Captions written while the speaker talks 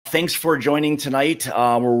thanks for joining tonight.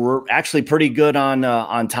 We're actually pretty good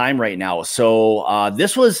on time right now. So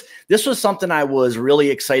this was something I was really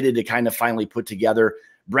excited to kind of finally put together.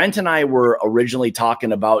 Brent and I were originally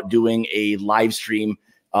talking about doing a live stream,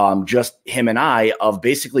 just him and I, of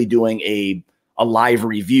basically doing a live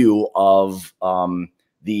review of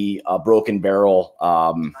the Broken Barrel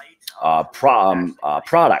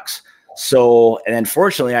products. So, and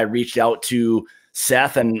unfortunately, I reached out to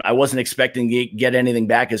Seth, and I wasn't expecting to get anything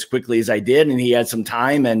back as quickly as I did, and he had some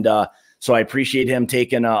time, and so I appreciate him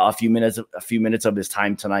taking a few minutes of his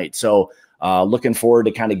time tonight. So, looking forward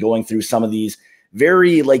to kind of going through some of these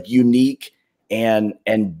very like unique and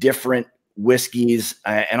different whiskeys,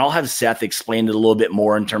 and I'll have Seth explain it a little bit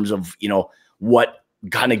more in terms of what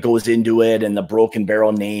kind of goes into it and the Broken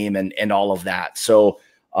Barrel name and all of that. So.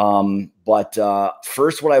 But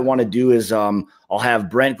first, what I want to do is I'll have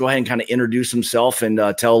Brent go ahead and kind of introduce himself and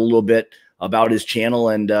tell a little bit about his channel,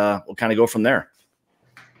 and we'll kind of go from there.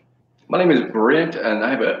 My name is Brent, and I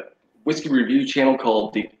have a whiskey review channel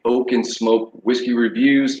called the Oak and Smoke Whiskey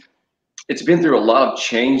Reviews. It's been through a lot of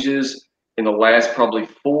changes in the last probably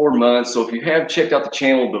 4 months. So if you have checked out the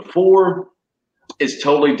channel before, it's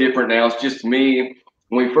totally different now. It's just me.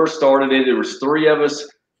 When we first started it, there was 3 of us.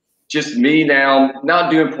 Just me now, not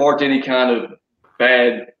doing part to any kind of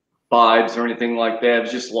bad vibes or anything like that.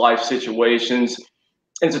 It's just life situations.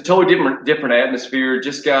 And it's a totally different atmosphere.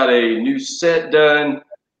 Just got a new set done.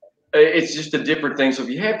 It's just a different thing. So if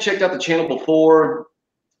you have checked out the channel before,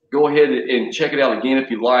 go ahead and check it out again if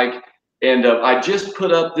you like. And I just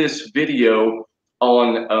put up this video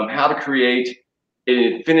on how to create an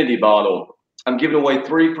infinity bottle. I'm giving away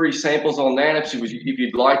 3 free samples on that. If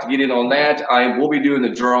you'd like to get in on that, I will be doing the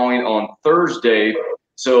drawing on Thursday.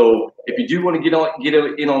 So if you do want to get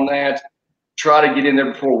in on that, try to get in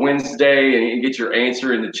there before Wednesday and get your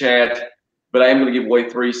answer in the chat. But I am going to give away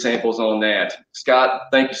 3 samples on that. Scott,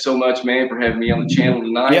 thank you so much, man, for having me on the channel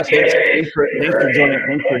tonight. Yeah, thanks for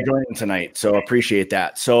joining tonight. So appreciate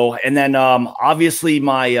that. So, and then obviously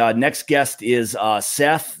my next guest is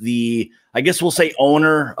Seth, I guess we'll say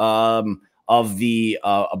owner of the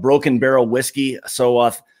Broken Barrel whiskey.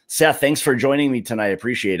 So Seth, thanks for joining me tonight. I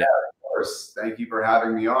appreciate it. Of course. Thank you for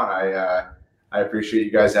having me on. I appreciate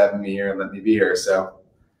you guys having me here and letting me be here. So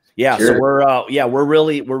yeah, cheers. So we're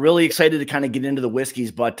really excited to kind of get into the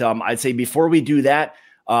whiskeys, but I'd say before we do that,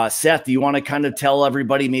 Seth, do you want to kind of tell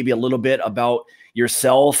everybody maybe a little bit about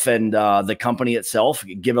yourself and the company itself?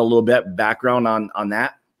 Give a little bit background on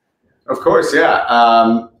that. Of course,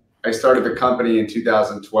 yeah. I started the company in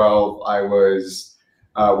 2012. I was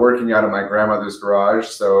working out of my grandmother's garage,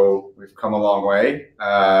 so we've come a long way,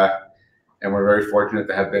 and we're very fortunate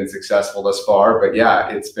to have been successful thus far. But yeah,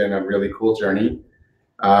 it's been a really cool journey.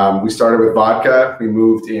 We started with vodka. We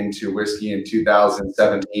moved into whiskey in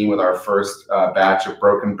 2017 with our first batch of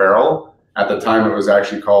Broken Barrel. At the time, it was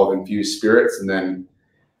actually called Infused Spirits, and then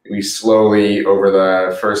we slowly, over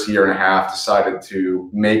the first year and a half, decided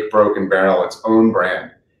to make Broken Barrel its own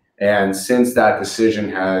brand. And since that decision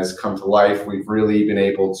has come to life, we've really been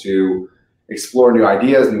able to explore new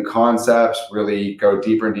ideas, new concepts, really go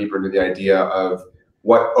deeper and deeper into the idea of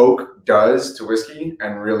what oak does to whiskey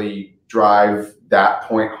and really drive that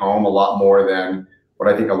point home a lot more than what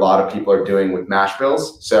I think a lot of people are doing with mash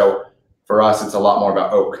bills. So for us, it's a lot more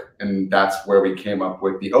about oak. And that's where we came up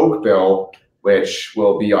with the Oak Bill, which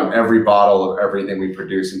will be on every bottle of everything we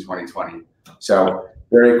produce in 2020. So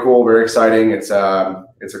very cool, very exciting. It's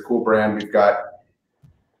a cool brand. We've got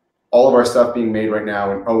all of our stuff being made right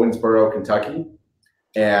now in Owensboro, Kentucky.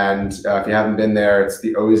 And if you haven't been there, it's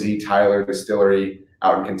the OZ Tyler Distillery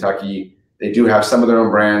out in Kentucky. They do have some of their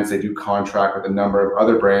own brands. They do contract with a number of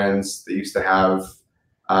other brands. They used to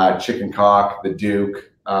have Chicken Cock, the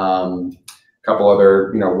Duke, a couple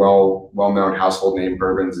other well-known household name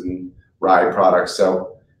bourbons and rye products.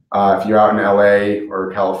 So if you're out in LA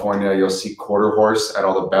or California, you'll see Quarter Horse at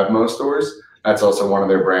all the Bevmo stores. That's also one of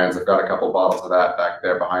their brands. I've got a couple bottles of that back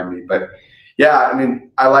there behind me. But yeah, I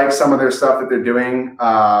mean, I like some of their stuff that they're doing.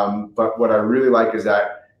 But what I really like is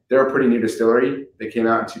that they're a pretty new distillery. They came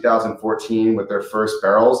out in 2014 with their first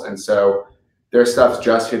barrels. And so their stuff's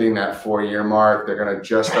just hitting that 4-year mark. They're going to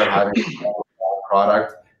just start having a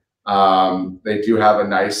product. They do have a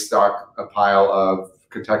nice pile of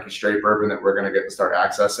Kentucky straight bourbon that we're going to get to start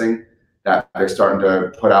accessing, that they're starting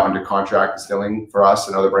to put out into contract distilling for us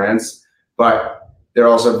and other brands. But they're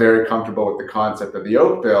also very comfortable with the concept of the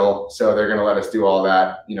Oak Bill, so they're going to let us do all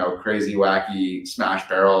that, crazy, wacky smash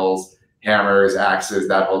barrels, hammers, axes,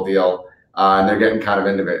 that whole deal. And they're getting kind of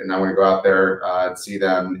into it. And I'm going to go out there and see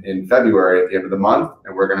them in February at the end of the month,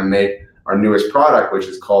 and we're going to make our newest product, which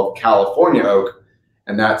is called California Oak.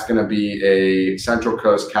 and that's going to be a Central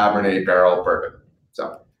Coast Cabernet barrel bourbon.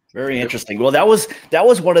 So very interesting. Well, that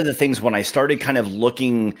was one of the things when I started kind of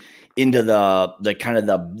looking into the kind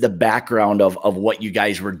of the background of what you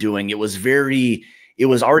guys were doing. It was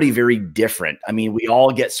already very different. I mean, we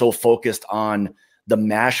all get so focused on the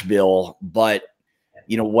mash bill, but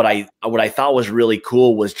you know, what I thought was really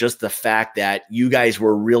cool was just the fact that you guys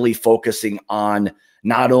were really focusing on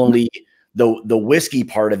not only the whiskey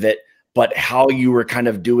part of it, but how you were kind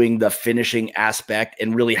of doing the finishing aspect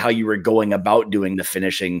and really how you were going about doing the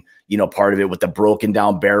finishing, you know, part of it with the broken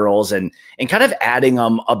down barrels and kind of adding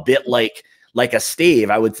them a bit like a stave.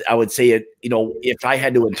 I would say it, you know, if I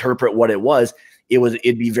had to interpret what it was,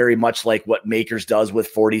 it'd be very much like what Makers does with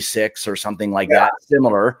 46 or something like that,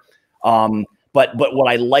 similar. But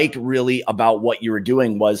what I liked really about what you were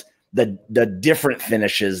doing was the different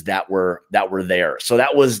finishes that were there. So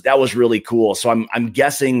that was really cool. So I'm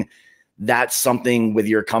guessing that's something with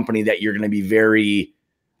your company that you're going to be very,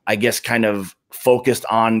 I guess, kind of focused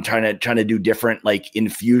on trying to do different like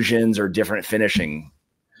infusions or different finishing.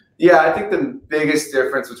 Yeah, I think the biggest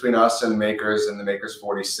difference between us and Makers and the Makers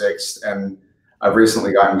 46, and I've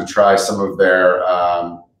recently gotten to try some of their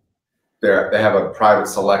they have a private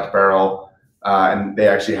select barrel. And they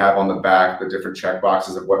actually have on the back the different check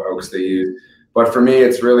boxes of what oaks they use. But for me,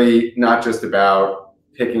 it's really not just about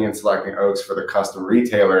picking and selecting oaks for the custom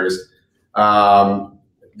retailers.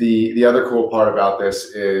 The other cool part about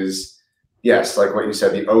this is, yes, like what you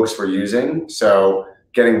said, the oaks we're using. So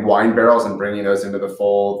getting wine barrels and bringing those into the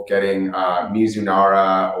fold, getting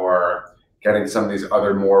Mizunara or getting some of these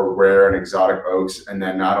other more rare and exotic oaks, and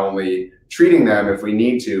then not only treating them if we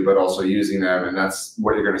need to, but also using them. And that's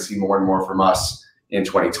what you're going to see more and more from us in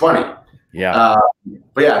 2020. Yeah.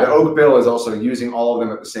 But yeah, the Oakbill is also using all of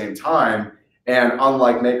them at the same time. And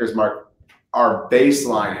unlike Maker's Mark, our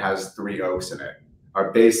baseline has 3 oaks in it.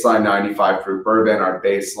 Our baseline 95 proof bourbon, our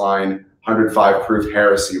baseline 105 proof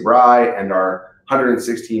Heresy rye, and our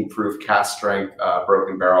 116 proof cask strength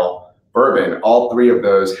broken barrel bourbon. All 3 of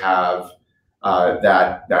those have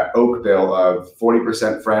that oak bill of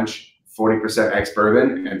 40% French, 40%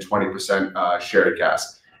 ex-bourbon, and 20% sherry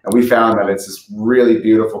cask. And we found that it's this really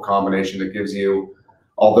beautiful combination that gives you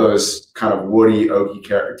all those kind of woody, oaky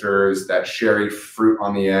characters, that sherry fruit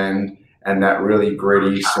on the end, and that really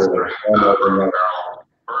gritty sort of bourbon.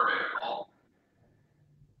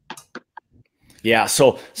 Yeah.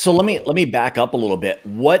 So let me back up a little bit.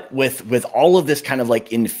 What with all of this kind of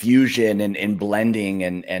like infusion and blending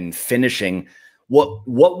and finishing, what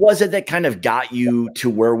was it that kind of got you to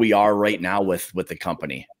where we are right now with the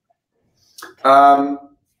company?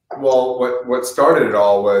 Well, what started it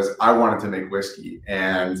all was I wanted to make whiskey,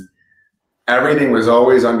 and everything was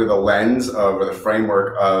always under the lens of, or the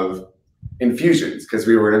framework of, infusions, because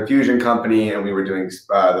we were an infusion company and we were doing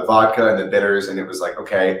the vodka and the bitters, and it was like,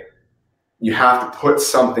 okay, you have to put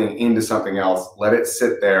something into something else, let it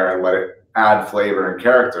sit there and let it add flavor and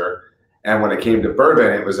character. And when it came to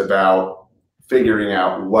bourbon, it was about figuring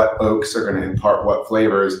out what oaks are going to impart what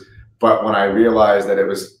flavors. But when I realized that it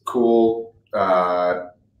was cool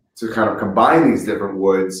to kind of combine these different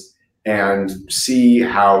woods and see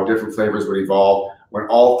how different flavors would evolve when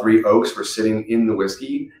all 3 oaks were sitting in the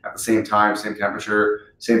whiskey at the same time, same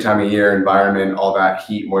temperature, same time of year, environment, all that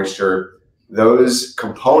heat, moisture, those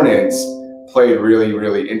components played really,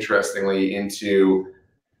 really interestingly into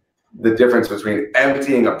the difference between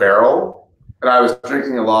emptying a barrel. And I was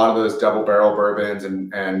drinking a lot of those double barrel bourbons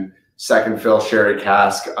and second fill sherry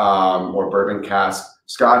cask or bourbon cask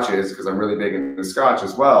scotches, because I'm really big into scotch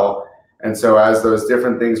as well. And so as those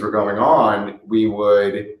different things were going on, we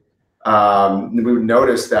would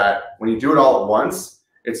notice that when you do it all at once,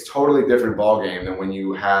 it's totally different ballgame than when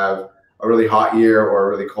you have a really hot year or a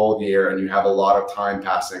really cold year and you have a lot of time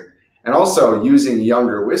passing. And also using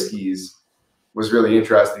younger whiskeys was really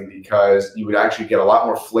interesting because you would actually get a lot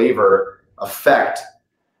more flavor effect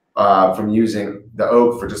from using the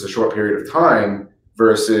oak for just a short period of time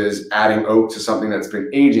versus adding oak to something that's been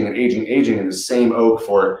aging and aging in the same oak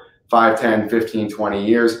for 5, 10, 15, 20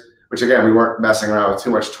 years, which again, we weren't messing around with too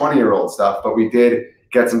much 20-year-old stuff, but we did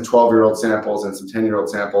get some 12-year-old samples and some 10-year-old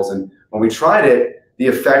samples. And when we tried it, the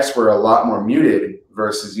effects were a lot more muted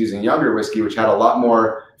versus using younger whiskey, which had a lot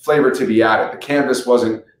more flavor to be added. The canvas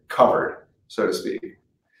wasn't covered, so to speak.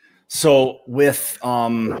 So with,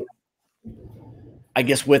 I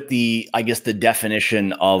guess the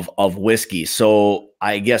definition of whiskey. So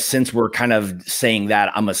I guess since we're kind of saying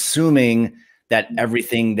that, I'm assuming that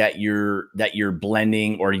everything that you're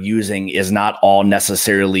blending or using is not all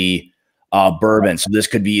necessarily bourbon. So this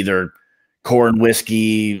could be either corn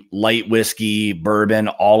whiskey, light whiskey, bourbon,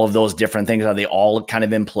 all of those different things? Are they all kind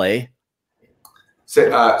of in play?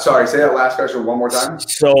 Sorry, say that last question one more time.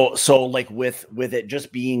 So like with it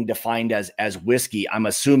just being defined as whiskey, I'm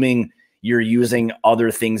assuming you're using other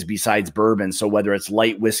things besides bourbon. So whether it's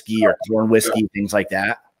light whiskey or corn whiskey, things like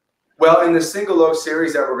that. Well, in the single oak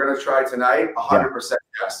series that we're going to try tonight, 100%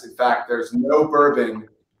 yes. In fact, there's no bourbon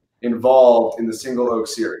involved in the single oak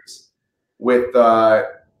series. With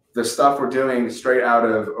the stuff we're doing straight out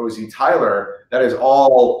of OZ Tyler, that is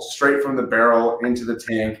all straight from the barrel into the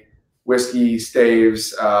tank. Whiskey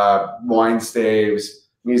staves, wine staves,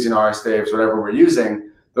 Mizunara staves, whatever we're using,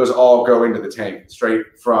 those all go into the tank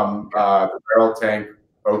straight from the barrel tank.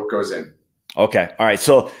 Oak goes in. Okay. All right.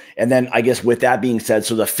 So, and then I guess with that being said,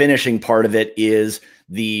 so the finishing part of it is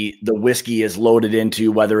the whiskey is loaded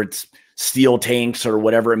into, whether it's steel tanks or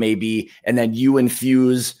whatever it may be, and then you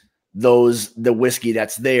infuse the whiskey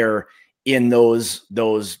that's there in those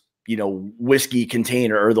whiskey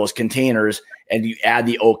container or those containers, and you add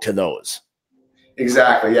the oak to those.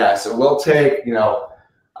 Exactly. Yeah. So we'll take,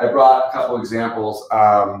 I brought a couple examples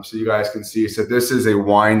so you guys can see. So this is a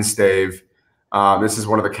wine stave. This is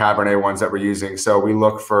one of the Cabernet ones that we're using. So we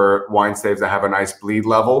look for wine staves that have a nice bleed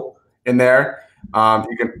level in there.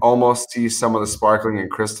 You can almost see some of the sparkling and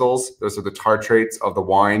crystals. Those are the tartrates of the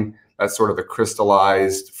wine. That's sort of the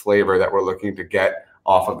crystallized flavor that we're looking to get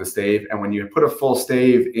off of the stave. And when you put a full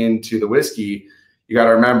stave into the whiskey, you got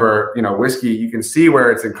to remember, whiskey, you can see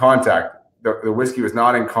where it's in contact. The whiskey was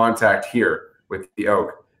not in contact here with the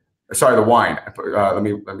oak. Sorry, the wine. Let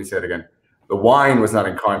me say it again. The wine was not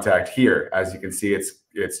in contact here. As you can see,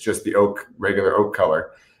 it's just the oak, regular oak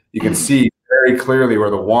color. You can see very clearly where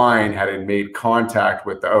the wine had made contact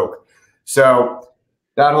with the oak. So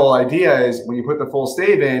that whole idea is when you put the full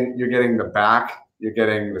stave in, you're getting the back, you're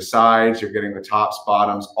getting the sides, you're getting the tops,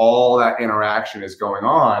 bottoms, all that interaction is going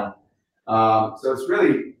on. So it's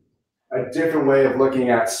really a different way of looking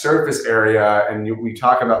at surface area. And we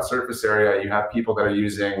talk about surface area, you have people that are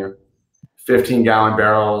using 15-gallon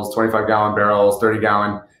barrels, 25-gallon barrels,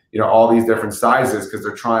 30-gallon, all these different sizes because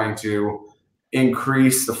they're trying to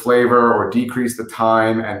increase the flavor or decrease the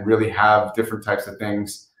time and really have different types of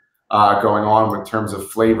things going on with terms of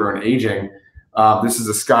flavor and aging. This is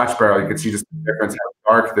a Scotch barrel. You can see just the difference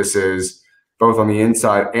how dark this is, both on the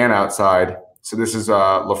inside and outside. So this is a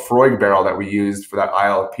Lafroig barrel that we used for that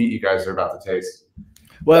Isle of Peat you guys are about to taste.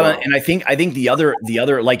 Well, and I think the other,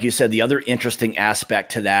 like you said, the other interesting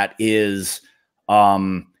aspect to that is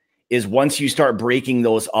once you start breaking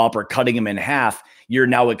those up or cutting them in half, you're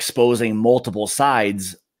now exposing multiple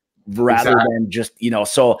sides rather than just,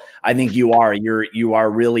 so I think you are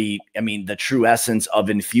really, the true essence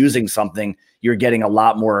of infusing something, you're getting a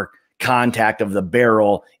lot more contact of the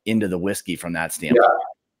barrel into the whiskey from that standpoint.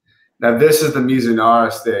 Yeah. Now this is the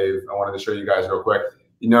Mizunara stave. I wanted to show you guys real quick.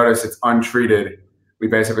 You notice it's untreated. We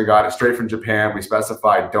basically got it straight from Japan. We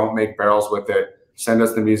specified don't make barrels with it. Send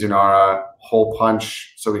us the Mizunara hole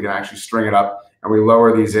punch so we can actually string it up. And we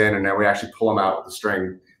lower these in and then we actually pull them out with the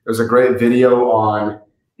string. There's a great video on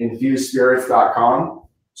infusedspirits.com.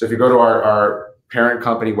 So if you go to our parent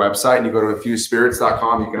company website and you go to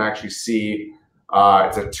infusedspirits.com, you can actually see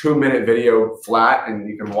it's a 2-minute video flat and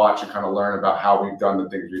you can watch and kind of learn about how we've done the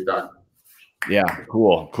things we've done. Yeah,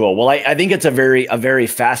 cool. Well, I think it's a very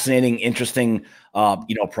fascinating, interesting,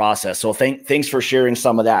 process. So thanks for sharing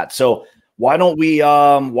some of that. So why don't we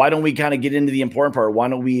kind of get into the important part? Why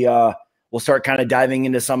don't we'll start kind of diving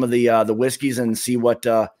into some of the whiskeys and see what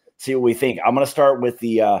we think. I'm going to start with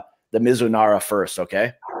the Mizunara first.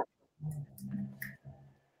 Okay.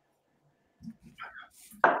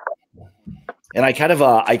 And I kind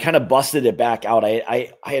of busted it back out.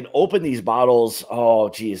 I had opened these bottles. Oh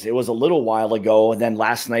geez, it was a little while ago. And then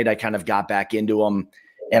last night I kind of got back into them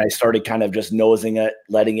and I started kind of just nosing it,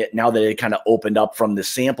 letting it, now that it kind of opened up from the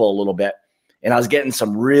sample a little bit. And I was getting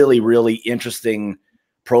some really, really interesting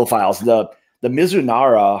profiles. The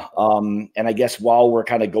Mizunara, and I guess while we're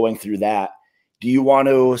kind of going through that, Seth, do you want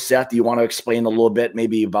to explain a little bit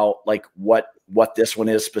maybe about like what this one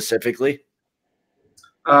is specifically?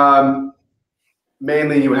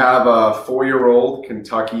 Mainly you have a 4-year-old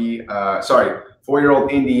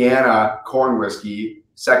four-year-old Indiana corn whiskey,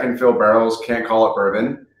 second fill barrels, can't call it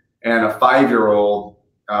bourbon, and a 5-year-old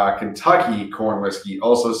Kentucky corn whiskey,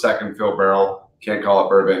 also second fill barrel, can't call it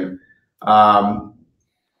bourbon.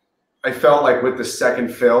 I felt like with the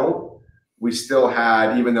second fill, we still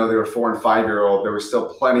had, even though they were 4- and 5-year-old, there was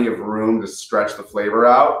still plenty of room to stretch the flavor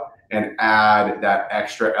out and add that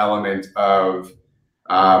extra element of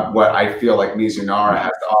what I feel like Mizunara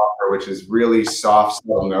has to offer, which is really soft,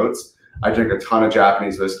 subtle notes. I drink a ton of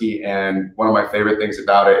Japanese whiskey, and one of my favorite things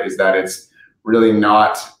about it is that it's really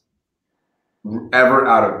not ever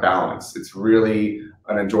out of balance. It's really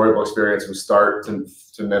an enjoyable experience from start to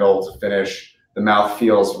middle to finish. The mouth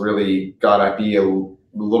feels really gotta be a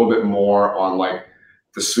little bit more on like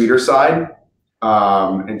the sweeter side,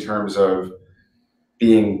 in terms of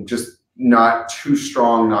being just not too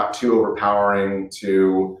strong, not too overpowering.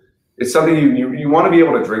 It's something you want to be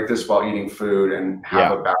able to drink this while eating food and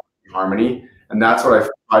have a balance and harmony. And that's what I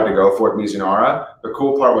tried to go for at Mizunara. The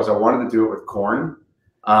cool part was I wanted to do it with corn.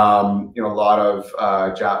 You know, a lot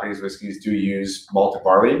of Japanese whiskeys do use malted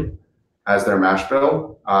barley as their mash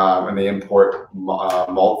bill, and they import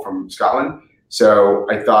malt from Scotland. So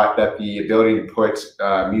I thought that the ability to put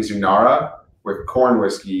Mizunara with corn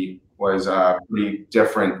whiskey was a pretty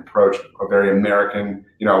different approach, a very American,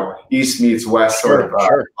 you know, East meets West sort of.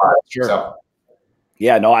 Sure. So.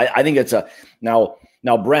 Yeah, no, I think it's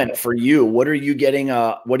now, Brent, for you, what are you getting?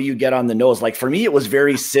 What do you get on the nose? Like for me, it was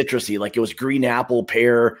very citrusy, like it was green apple,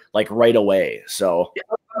 pear, like right away. So yeah,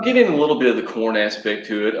 I'm getting a little bit of the corn aspect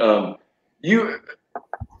to it.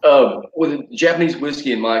 With Japanese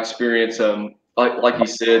whiskey, in my experience, like you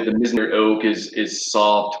said, the Mizunara oak is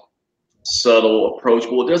soft, subtle,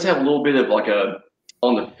 approachable. It does have a little bit of like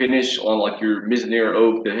on the finish on like your Mizunara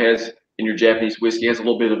oak that has in your Japanese whiskey has a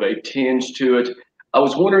little bit of a tinge to it. I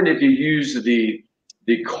was wondering if you use the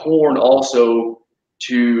corn also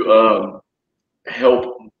to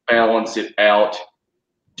help balance it out,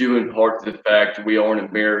 due in part to the fact we are in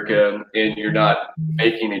America and you're not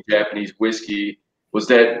making a Japanese whiskey. Was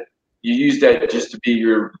that you used that just to be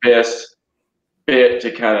your best bet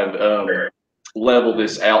to kind of level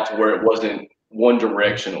this out to where it wasn't one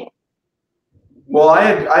directional? Well, I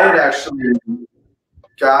had actually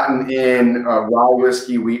gotten in rye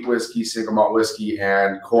whiskey, wheat whiskey, single malt whiskey,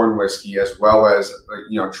 and corn whiskey, as well as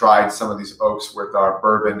tried some of these oaks with our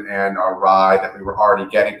bourbon and our rye that we were already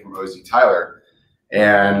getting from O.Z. Tyler,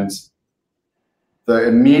 and the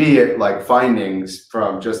immediate findings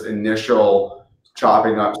from just initial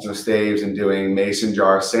chopping up some staves and doing mason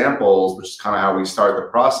jar samples, which is kind of how we start the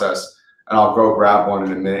process. And I'll go grab one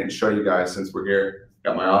in a minute and show you guys, since we're here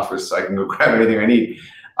at my office, so I can go grab anything I need.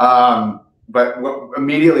 But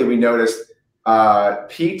immediately we noticed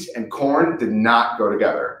peat and corn did not go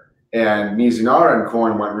together, and Mizunara and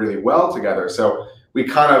corn went really well together. So we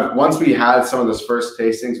kind of, once we had some of those first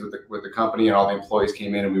tastings with the company and all the employees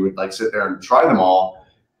came in and we would sit there and try them all,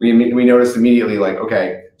 we noticed immediately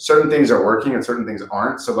okay, certain things are working and certain things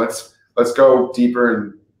aren't. So let's go deeper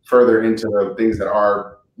and further into the things that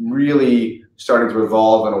are really starting to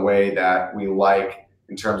evolve in a way that we like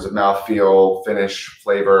in terms of mouthfeel, finish,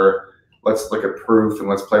 flavor. Let's look at proof and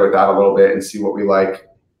let's play with that a little bit and see what we like.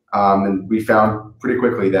 And we found pretty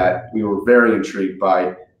quickly that we were very intrigued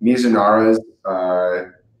by Mizunara's.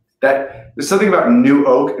 That there's something about new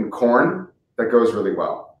oak and corn that goes really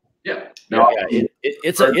well. Yeah,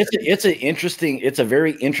 it's a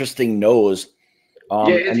very interesting nose.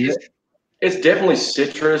 It's definitely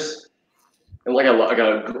citrus and like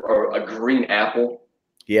a green apple.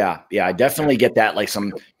 Yeah, I definitely get that,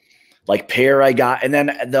 some pear I got. And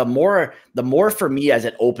then the more for me, as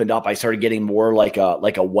it opened up, I started getting more like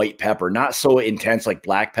a white pepper, not so intense like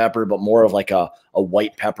black pepper, but more of a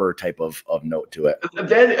white pepper type of note to it.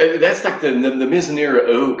 That's like the Mizunara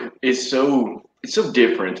oak is so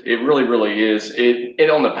different. It really, really is.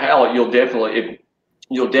 And on the palate, you'll definitely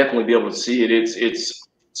be able to see it. It's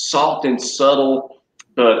soft and subtle,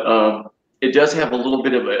 but it does have a little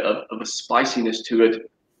bit of a spiciness to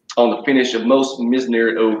it on the finish of most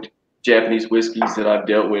Mizunara oak Japanese whiskeys that I've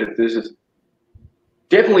dealt with. This is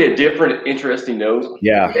definitely a different, interesting nose.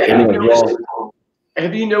 Yeah.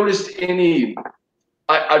 Have you noticed any?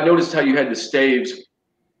 I've noticed how you had the staves.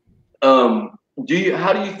 How do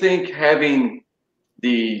you think having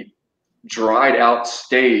the dried out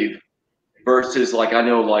stave versus I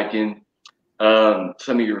know in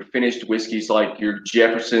some of your finished whiskeys like your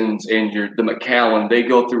Jeffersons and the Macallan, they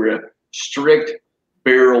go through a strict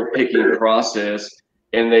barrel picking process.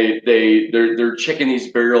 And they're checking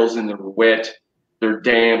these barrels and they're wet, they're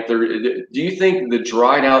damp. Do you think the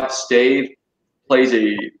dried out stave plays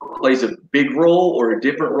a big role or a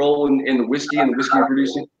different role in the whiskey and the whiskey you're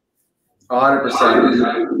producing?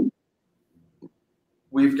 100%.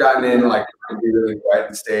 We've gotten in really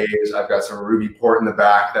wet staves. I've got some ruby port in the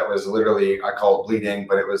back that was literally, I call it bleeding,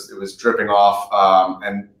 but it was dripping off,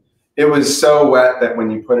 and it was so wet that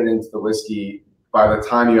when you put it into the whiskey, by the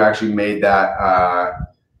time you actually made that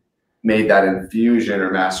infusion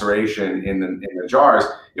or maceration in the jars,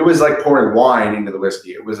 it was like pouring wine into the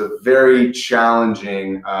whiskey. It was a very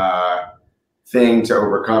challenging thing to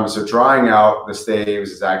overcome. So drying out the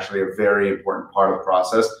staves is actually a very important part of the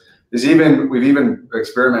process. We've even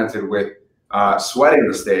experimented with sweating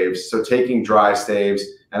the staves. So taking dry staves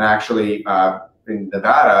and actually in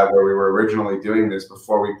Nevada, where we were originally doing this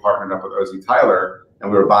before we partnered up with OZ Tyler and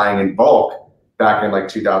we were buying in bulk back in like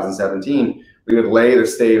 2017, we would lay the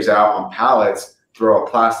staves out on pallets, throw a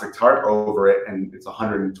plastic tarp over it, and it's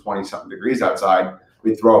 120 something degrees outside.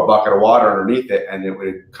 We'd throw a bucket of water underneath it and it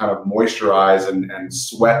would kind of moisturize and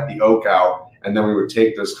sweat the oak out. And then we would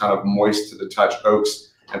take those kind of moist to the touch oaks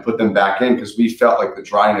and put them back in because we felt like the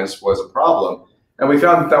dryness was a problem. And we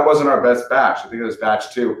found that that wasn't our best batch. I think it was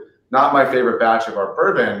batch 2. Not my favorite batch of our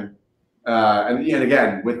bourbon. And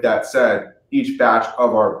again, with that said, each batch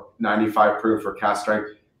of our 95 proof or cask strength,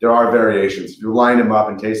 there are variations. If you line them up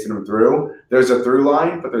and tasting them through, there's a through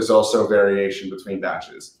line, but there's also variation between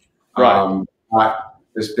batches. Right. Not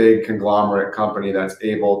this big conglomerate company that's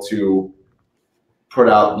able to put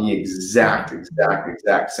out the exact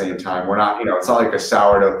same time. We're not, it's not like a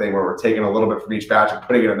sourdough thing where we're taking a little bit from each batch and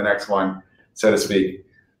putting it in the next one, so to speak.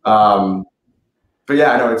 But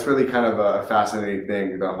yeah, no, it's really kind of a fascinating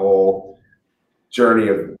thing, the whole journey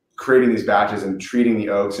of creating these batches and treating the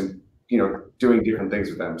oaks and, doing different things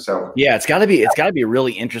with them. So yeah, it's gotta be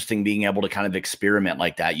really interesting being able to kind of experiment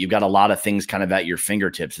like that. You've got a lot of things kind of at your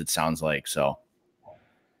fingertips, it sounds like. So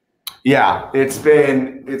yeah, it's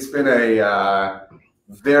been a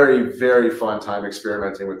very, very fun time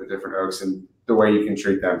experimenting with the different oaks and the way you can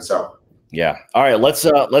treat them. So yeah. All right, let's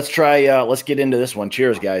get into this one.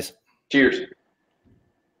 Cheers, guys. Cheers.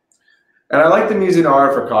 And I like the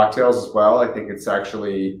Mizunara for cocktails as well. I think it's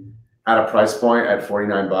actually at a price point at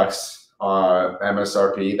 $49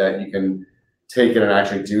 MSRP that you can take it and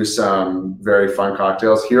actually do some very fun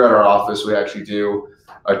cocktails. Here at our office, we actually do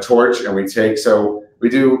a torch, and we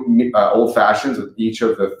do old fashions with each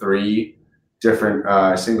of the 3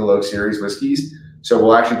 different single oak series whiskeys. So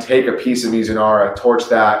we'll actually take a piece of Mizunara, torch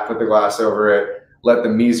that, put the glass over it, let the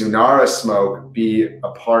Mizunara smoke be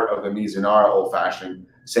a part of the Mizunara old fashioned.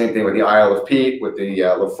 Same thing with the Isle of Peat, with the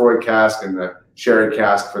Lefroy cask and the sherry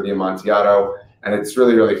cask for the Amontillado. And it's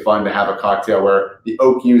really, really fun to have a cocktail where the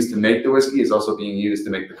oak used to make the whiskey is also being used to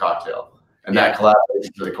make the cocktail. And that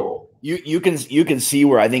collaboration is really cool. You can see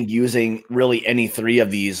where I think using really any 3 of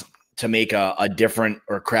these to make a different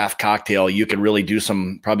or craft cocktail, you could really do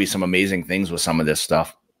probably some amazing things with some of this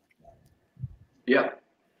stuff. Yeah.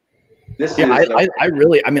 I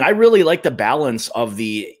really like the balance of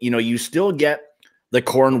the, you still get the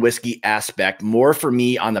corn whiskey aspect more for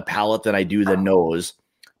me on the palate than I do the nose.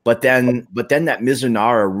 But then that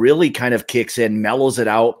Mizunara really kind of kicks in, mellows it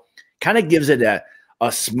out, kind of gives it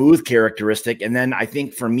a smooth characteristic. And then I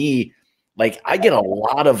think for me, like I get a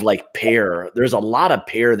lot of like pear. There's a lot of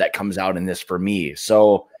pear that comes out in this for me.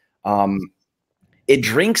 So it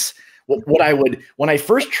drinks when I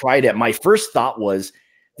first tried it, my first thought was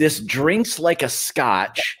this drinks like a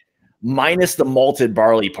scotch minus the malted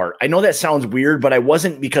barley part. I know that sounds weird, but I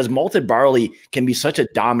wasn't, because malted barley can be such a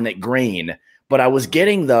dominant grain, but I was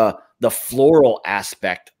getting the floral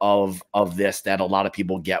aspect of this that a lot of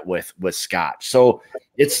people get with scotch. So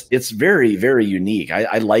it's very, very unique.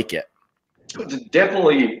 I like it. It's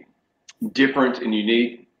definitely different and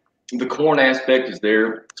unique. The corn aspect is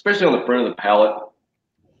there, especially on the front of the palate.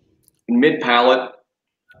 Mid palate,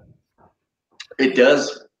 it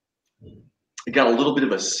got a little bit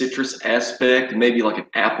of a citrus aspect, maybe like an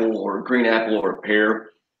apple or a green apple or a pear.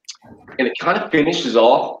 And it kind of finishes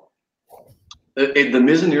off. The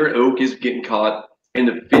Mizunara oak is getting caught in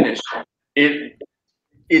the finish.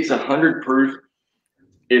 It's 100 proof.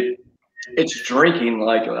 It's drinking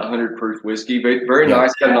like a 100 proof whiskey, but very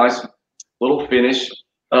nice. Got a nice little finish.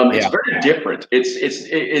 It's very different.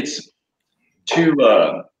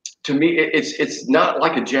 To me, it's not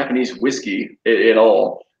like a Japanese whiskey at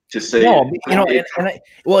all. To say no,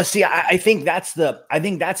 I think that's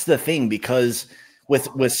the thing, because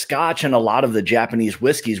with scotch and a lot of the Japanese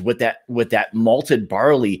whiskeys with that malted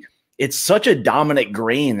barley, it's such a dominant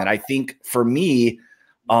grain that I think for me,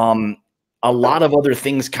 a lot of other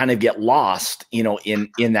things kind of get lost, in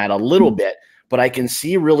that a little bit. But I can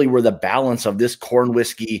see really where the balance of this corn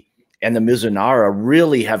whiskey and the Mizunara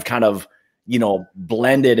really have kind of,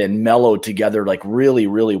 blended and mellowed together like really,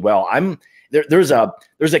 really well. There's a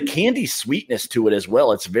candy sweetness to it as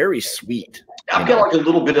well. It's very sweet. I've got like a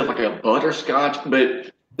little bit of like a butterscotch,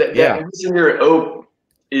 but that Mizunara oak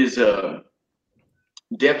is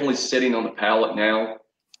definitely sitting on the palate now.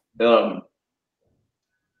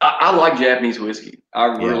 I like Japanese whiskey. I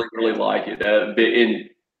really, really like it. And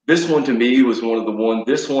this one to me was one of the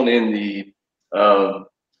this one in the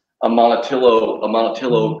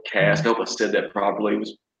Amontillado cask. I hope I said that properly. It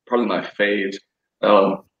was probably my faves.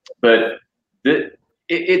 But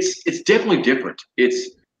it's definitely different. It's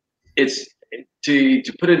to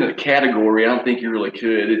put it in a category. I don't think you really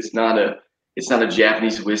could. It's not a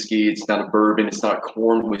Japanese whiskey. It's not a bourbon. It's not a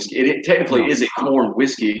corn whiskey. It technically is a corn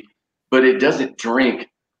whiskey, but it doesn't drink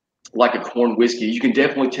like a corn whiskey. You can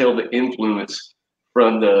definitely tell the influence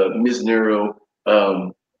from the Mizunara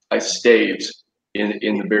staves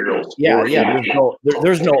in the barrels. Yeah, yeah.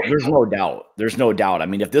 There's no doubt. There's no doubt. I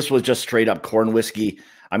mean, if this was just straight up corn whiskey,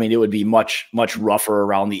 I mean, it would be much rougher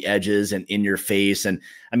around the edges and in your face. And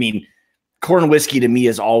I mean, corn whiskey to me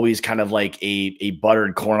is always kind of like a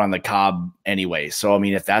buttered corn on the cob anyway. So I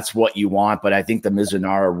mean, if that's what you want, but I think the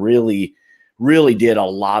Mizunara really did a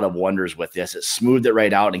lot of wonders with this. It smoothed it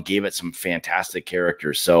right out and gave it some fantastic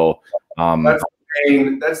character. So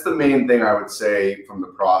that's the main thing I would say from the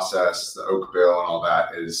process, the Oakbill and all that,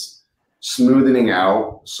 is smoothing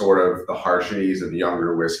out sort of the harshities of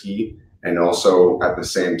younger whiskey, and also at the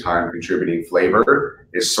same time contributing flavor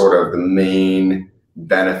is sort of the main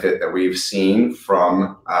benefit that we've seen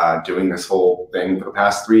from doing this whole thing for the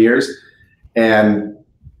past 3 years. And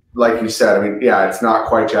like you said, I mean, yeah, it's not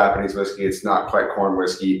quite Japanese whiskey. It's not quite corn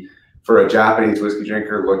whiskey. For a Japanese whiskey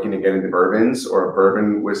drinker looking to get into bourbons, or a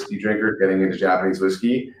bourbon whiskey drinker getting into Japanese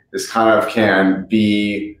whiskey, this kind of can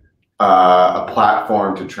be a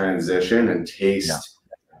platform to transition and taste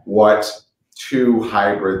what two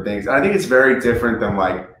hybrid things. And I think it's very different than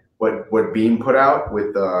like what Beam put out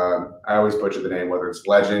with the, I always butcher the name, whether it's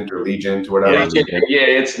Legend or Legion or whatever. Yeah,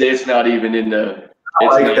 it's not even in the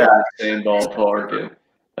same ballpark.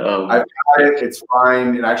 I've tried it. It's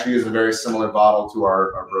fine. It actually is a very similar bottle to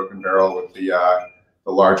our Broken Barrel with the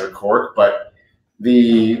larger cork, but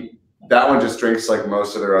that one just drinks like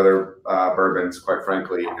most of their other bourbons, quite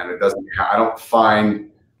frankly, and it doesn't. I don't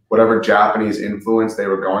find whatever Japanese influence they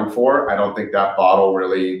were going for. I don't think that bottle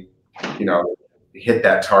really, hit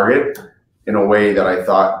that target in a way that I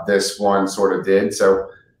thought this one sort of did. So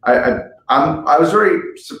I was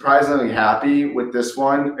very surprisingly happy with this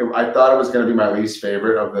one. I thought it was going to be my least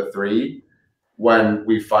favorite of the three when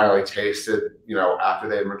we finally tasted, after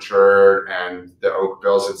they had matured and the oak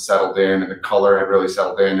bills had settled in and the color had really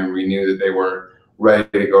settled in and we knew that they were ready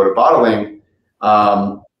to go to bottling.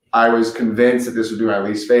 I was convinced that this would be my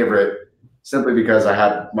least favorite simply because I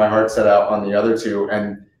had my heart set out on the other two.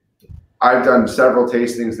 And I've done several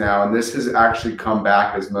tastings now, and this has actually come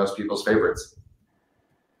back as most people's favorites.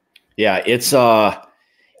 Yeah, it's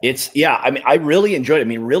yeah, I mean, I really enjoyed it. I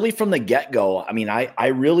mean, really from the get-go, I mean, I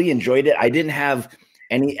really enjoyed it. I didn't have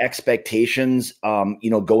any expectations,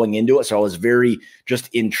 going into it. So I was very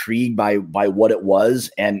just intrigued by what it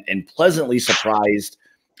was and pleasantly surprised,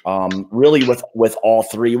 really with all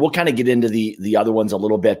three. We'll kind of get into the other ones a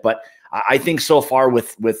little bit, but I think so far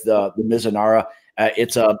with the Mizunara,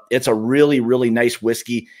 it's a really, really nice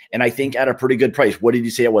whiskey. And I think at a pretty good price. What did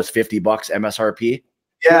you say it was? $50 MSRP?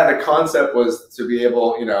 Yeah, the concept was to be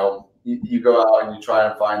able, you go out and you try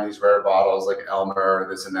and find these rare bottles like Elmer,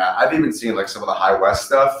 this and that. I've even seen like some of the high West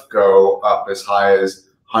stuff go up as high as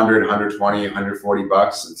 100, 120, 140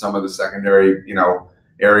 bucks in some of the secondary,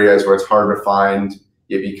 areas where it's hard to find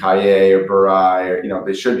Yippee-Ki-Yay or Burai, or,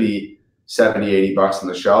 they should be 70, 80 bucks on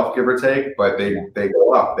the shelf, give or take, but they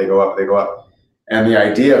go up, they go up, they go up. And the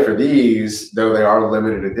idea for these, though they are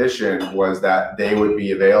limited edition, was that they would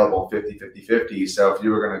be available 50, 50, 50. So if you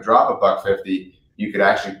were going to drop $150, you could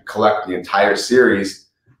actually collect the entire series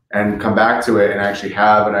and come back to it and actually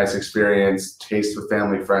have a nice experience, taste with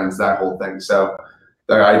family, friends, that whole thing. So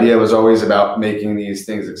the idea was always about making these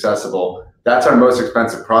things accessible. That's our most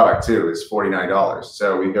expensive product too, is $49.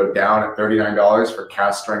 So we go down at $39 for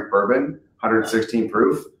cask strength bourbon, 116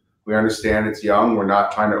 proof. We understand it's young. We're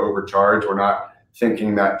not trying to overcharge. We're not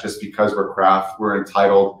thinking that just because we're craft, we're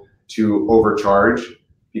entitled to overcharge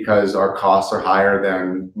because our costs are higher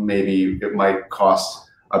than maybe it might cost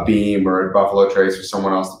a Beam or a Buffalo Trace or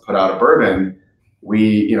someone else to put out a bourbon.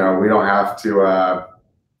 We don't have to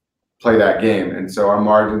play that game. And so our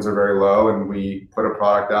margins are very low and we put a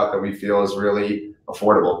product out that we feel is really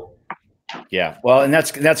affordable. Yeah. Well, and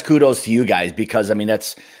that's kudos to you guys, because I mean,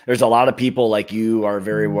 there's a lot of people like you are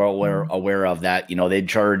very well aware of that, they'd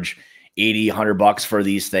charge $80, $100 for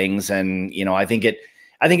these things. And, I think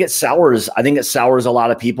it sours a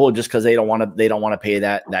lot of people just because they don't want to pay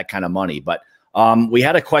that kind of money. But we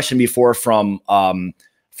had a question before from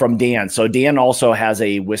Dan. So Dan also has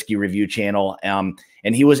a whiskey review channel.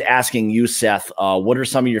 And he was asking you, Seth, what are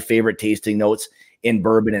some of your favorite tasting notes in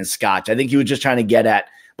bourbon and Scotch? I think he was just trying to get at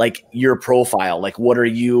like your profile. Like,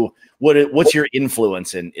 what's your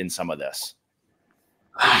influence in some of this?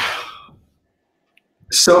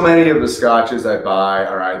 So many of the scotches I buy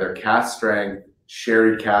are either cask strength,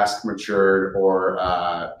 sherry cask matured, or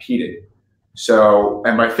peated. So,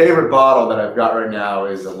 and my favorite bottle that I've got right now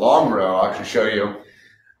is a long row. I'll actually show you.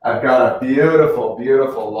 I've got a beautiful,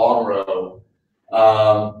 beautiful long row.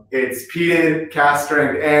 It's peated, cask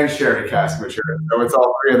strength, and sherry cask matured. So it's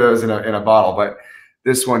all three of those in a bottle. But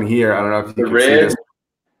this one here, I don't know if you can see this.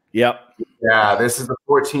 Yep. Yeah, this is the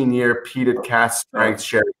 14-year peated cask strength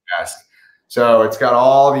sherry cask. So it's got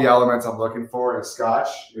all the elements I'm looking for in a scotch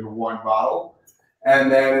in one bottle.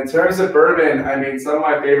 And then in terms of bourbon, I mean, some of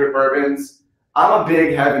my favorite bourbons, I'm a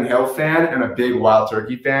big Heaven Hill fan and a big Wild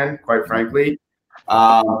Turkey fan, quite frankly.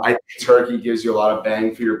 I think Turkey gives you a lot of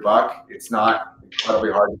bang for your buck. It's not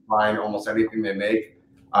incredibly hard to find almost anything they make.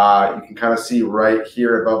 You can kind of see right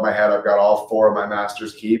here above my head, I've got all 4 of my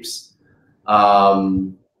Master's Keeps.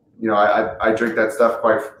 You know, I drink that stuff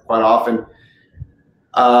quite often.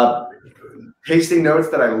 Tasting notes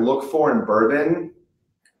that I look for in bourbon.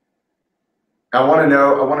 I want to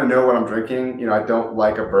know what I'm drinking. You know, I don't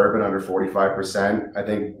like a bourbon under 45%. I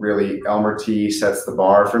think really Elmer T sets the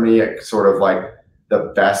bar for me at sort of like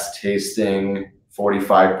the best tasting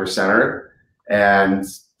 45%er. And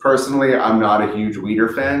personally, I'm not a huge Weeder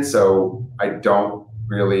fan, so I don't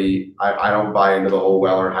really, I don't buy into the whole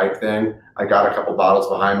Weller hype thing. I got a couple bottles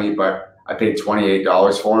behind me, but I paid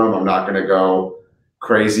 $28 for them. I'm not going to go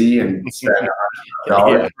crazy and spend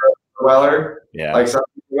 $100 for Weller. Yeah. Like some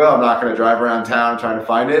people will. I'm not going to drive around town trying to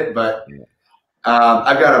find it, but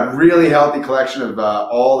I've got a really healthy collection of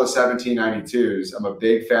all the 1792s. I'm a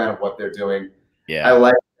big fan of what they're doing. Yeah. I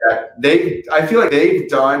like that. I feel like they've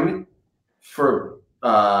done for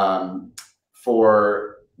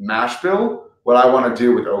Mashbill what I want to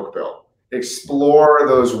do with Oakbill. Explore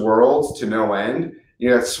those worlds to no end. You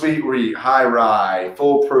know, sweet wheat, high rye,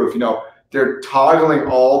 full proof, you know, they're toggling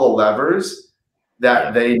all the levers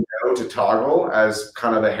that they know to toggle as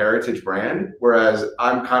kind of a heritage brand, whereas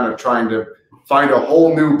I'm kind of trying to find a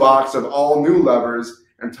whole new box of all new levers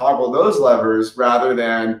and toggle those levers rather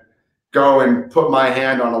than go and put my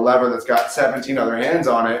hand on a lever that's got 17 other hands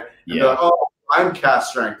on it and be like, oh, I'm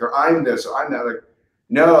cask strength or I'm this or I'm that. Like,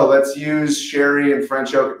 no, let's use sherry and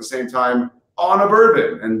French oak at the same time on a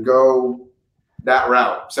bourbon and go that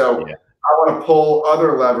route. So I want to pull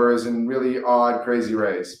other levers in really odd, crazy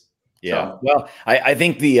ways. Yeah. So. Well, I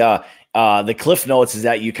think the cliff notes is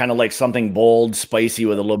that you kind of like something bold, spicy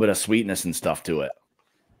with a little bit of sweetness and stuff to it.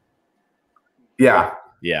 Yeah.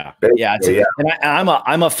 Yeah. Yeah. And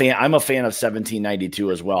I'm a fan of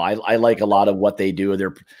 1792 as well. I like a lot of what they do.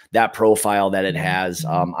 That profile that it has.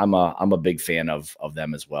 I'm a big fan of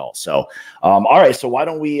them as well. So, all right. So why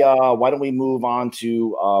don't we move on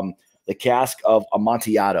to the cask of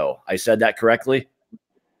Amontillado? I said that correctly?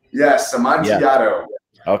 Yes, Amontillado.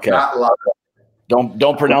 Yeah. Okay. Not Lotto.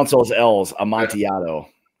 Don't pronounce those L's. Amontillado.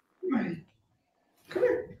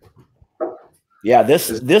 Yeah,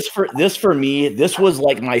 this for me, this was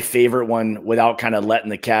like my favorite one without kind of letting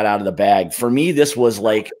the cat out of the bag. For me, this was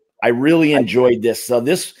like I really enjoyed this. So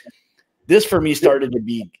this for me started to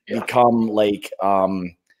become like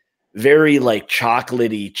very like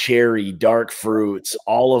chocolatey, cherry, dark fruits,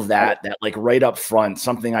 all of that like right up front,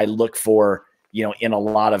 something I look for, you know, in a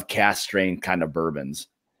lot of cask strength kind of bourbons.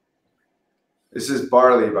 This is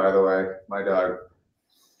Barley, by the way, my dog.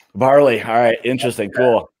 Barley. All right. Interesting.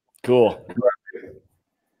 Cool.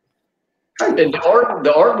 And the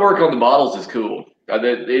artwork on the bottles is cool.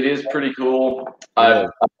 It is pretty cool. I'm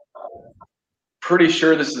pretty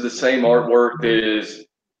sure this is the same artwork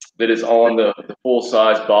that is on the full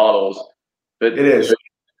size bottles. But it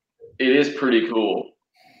is pretty cool.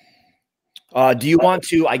 Do you want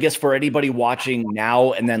to, I guess, for anybody watching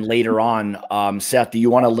now and then later on, Seth, do you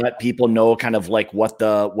want to let people know kind of like what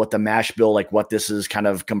the mash bill, like what this is kind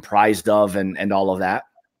of comprised of and all of that?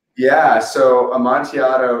 Yeah, so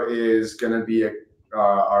Amontillado is going to be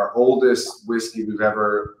our oldest whiskey we've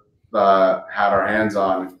ever had our hands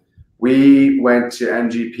on. We went to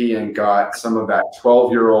MGP and got some of that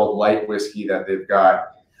 12-year-old light whiskey that they've got.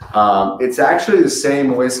 It's actually the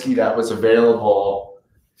same whiskey that was available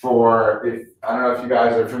for, I don't know if you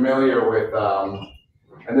guys are familiar with,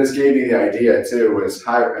 and this gave me the idea too, was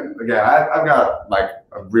high. And again, I've got like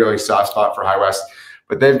a really soft spot for High West.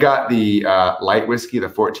 But they've got the light whiskey, the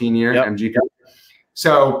 14-year MGP.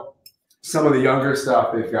 So some of the younger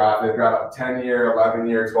stuff they've got a 10-year,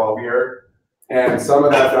 11-year, 12-year, and some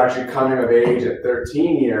of that's actually coming of age at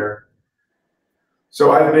 13-year.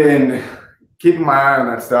 So I've been keeping my eye on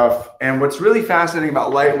that stuff. And what's really fascinating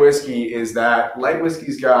about light whiskey is that light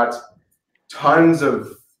whiskey's got tons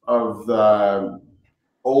of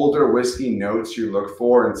older whiskey notes you look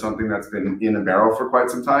for in something that's been in the barrel for quite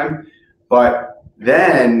some time. But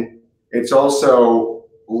then it's also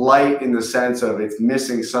light in the sense of it's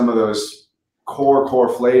missing some of those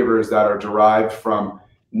core flavors that are derived from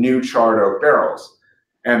new charred oak barrels.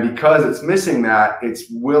 And because it's missing that, it's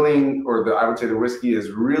willing, or I would say the whiskey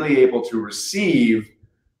is really able to receive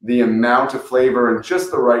the amount of flavor and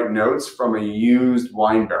just the right notes from a used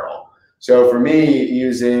wine barrel. So for me,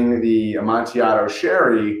 using the Amontillado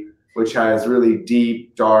sherry, which has really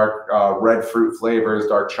deep, dark red fruit flavors,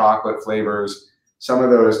 dark chocolate flavors, some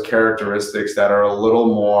of those characteristics that are a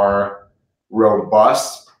little more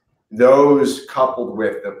robust, those coupled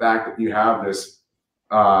with the fact that you have this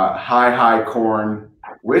high corn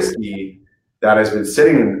whiskey that has been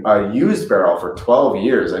sitting in a used barrel for 12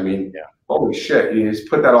 years. I mean, holy shit, you just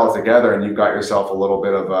put that all together and you've got yourself a little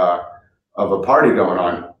bit of a party going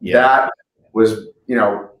on. That was, you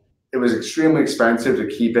know, it was extremely expensive to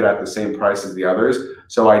keep it at the same price as the others.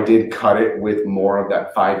 So I did cut it with more of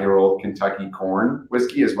that 5-year-old Kentucky corn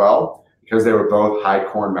whiskey as well, because they were both high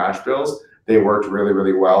corn mash bills. They worked really,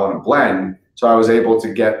 really well in a blend. So I was able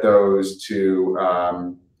to get those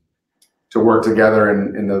to work together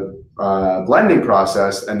in the blending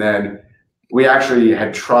process. And then we actually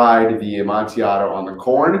had tried the Amontillado on the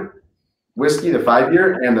corn whiskey, the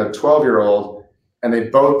 5-year, and the 12-year-old, and they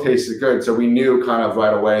both tasted good. So we knew kind of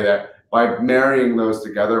right away that by marrying those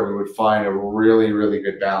together, we would find a really, really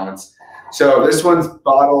good balance. So this one's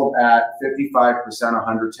bottled at 55%,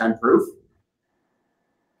 110 proof.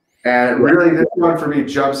 And really, this one for me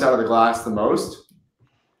jumps out of the glass the most.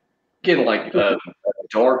 Getting like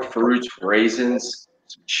dark fruits, raisins,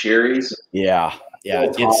 some cherries. Yeah.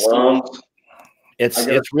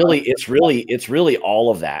 It's really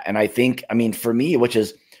all of that. And I think, I mean, for me, which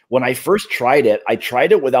is when I first tried it, I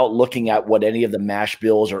tried it without looking at what any of the mash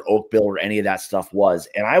bills or Oakbill or any of that stuff was.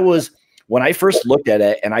 And when I first looked at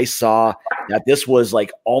it and I saw that this was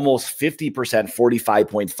like almost 50%,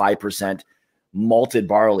 45.5% malted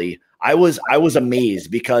barley, I was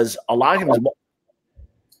amazed, because a lot of times.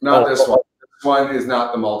 This one. This one is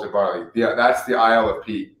not the malted barley. Yeah, that's the Isle of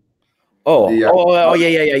Peat.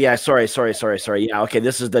 Yeah. Sorry. Yeah, okay.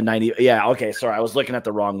 This is the 90. Yeah, okay. Sorry, I was looking at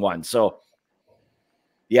the wrong one. So,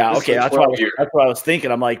 yeah, okay. That's what I was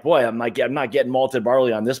thinking. I'm like, boy, I'm not getting malted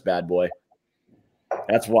barley on this bad boy.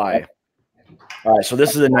 That's why. All right. So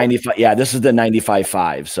this is the 95. Yeah, this is the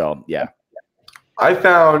 95.5. So yeah. I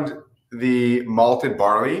found the malted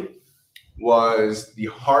barley was the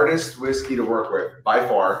hardest whiskey to work with by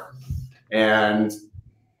far, and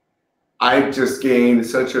I just gained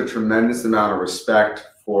such a tremendous amount of respect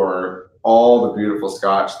for all the beautiful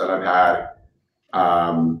Scotch that I've had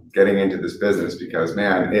getting into this business, because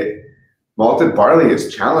man, malted barley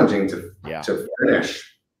is challenging to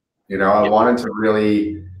finish. You know, I wanted to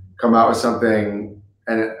really come out with something,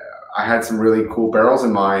 and I had some really cool barrels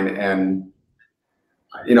in mind, and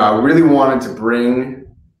you know, I really wanted to bring.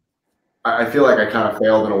 I feel like I kind of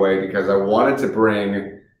failed in a way, because I wanted to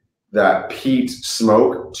bring that peat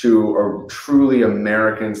smoke to a truly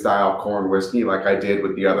American style corn whiskey like I did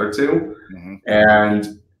with the other two. Mm-hmm.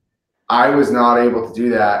 And I was not able to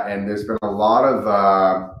do that. And there's been a lot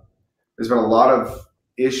of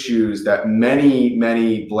issues that many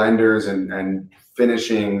blenders and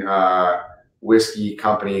finishing whiskey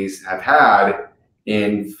companies have had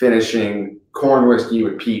in finishing corn whiskey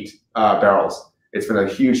with peat barrels. It's been a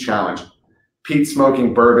huge challenge. Peat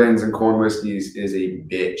smoking bourbons and corn whiskeys is a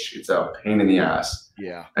bitch. It's a pain in the ass.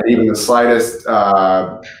 Yeah. And even the slightest,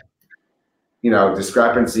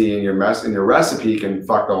 discrepancy in your recipe can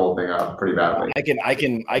fuck the whole thing up pretty badly. I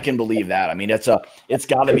can believe that. I mean, it's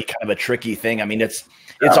got to be kind of a tricky thing. I mean, it's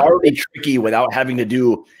already tricky without having to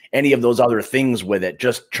do any of those other things with it.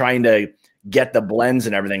 Just trying to get the blends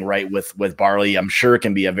and everything right with barley, I'm sure it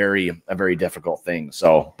can be a very difficult thing.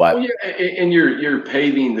 So, but and you're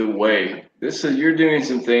paving the way. You're doing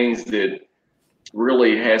some things that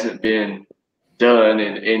really hasn't been done,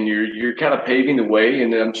 and you're kind of paving the way.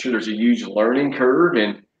 And I'm sure there's a huge learning curve,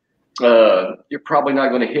 and you're probably not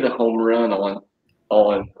going to hit a home run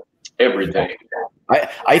on everything.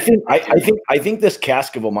 I think this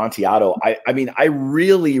Cask of Amontillado, I mean, I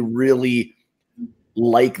really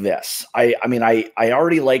like this. I mean, I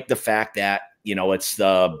already like the fact that, you know, it's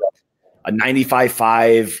a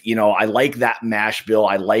 95.5, you know, I like that mash bill.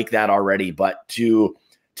 I like that already, but to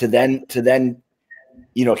then,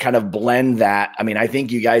 you know, kind of blend that. I mean, I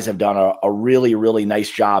think you guys have done a really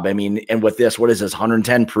nice job. I mean, and with this, what is this,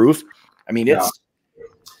 110 proof? I mean,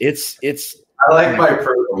 it's I like my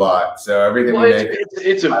proof a lot. So everything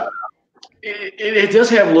It does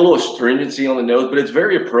have a little astringency on the nose, but it's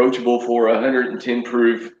very approachable for 110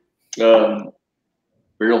 proof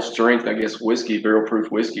barrel strength, I guess, whiskey, barrel proof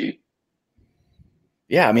whiskey.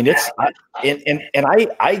 Yeah, I mean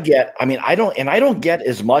I get, I mean, I don't get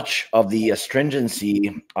as much of the astringency.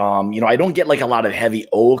 You know, I don't get like a lot of heavy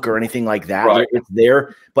oak or anything like that. Right. It's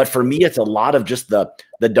there, but for me, it's a lot of just the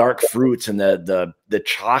dark fruits and the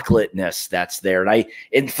chocolateness that's there,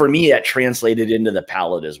 and for me, that translated into the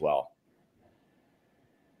palate as well.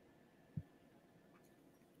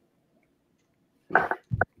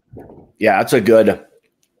 Yeah, that's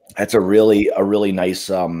a really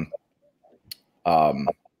nice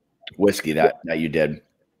whiskey that you did.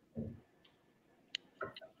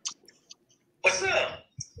 What's up?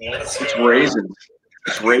 It's raisins.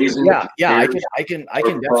 It's raisins. Yeah. I can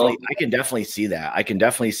definitely see that. I can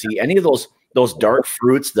definitely see any of those dark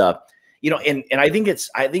fruits. And I think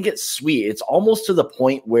it's sweet. It's almost to the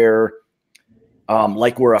point where,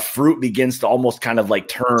 like where a fruit begins to almost kind of like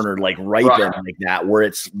turn or like ripen like that, where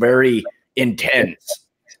it's very intense,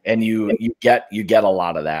 and you get a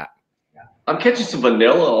lot of that. I'm catching some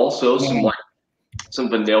vanilla also, some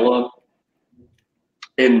vanilla,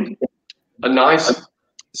 and a nice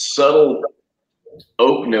subtle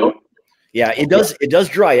oak note. Yeah, it does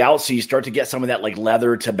dry out, so you start to get some of that like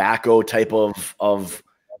leather tobacco type of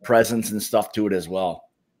presence and stuff to it as well.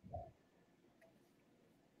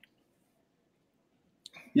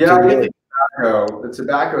 Yeah, I think the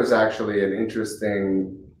tobacco is actually an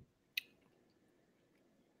interesting.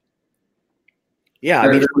 Yeah,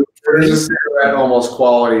 I mean, there's a cigarette almost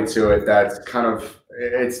quality to it that's kind of,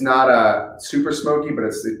 it's not a super smoky, but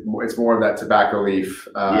it's more of that tobacco leaf.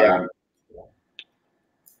 Yeah.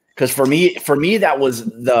 Because for me, that was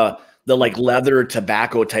the like leather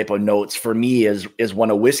tobacco type of notes for me is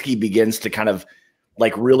when a whiskey begins to kind of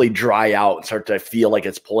like really dry out and start to feel like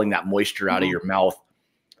it's pulling that moisture out of your mouth.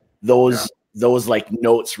 Those like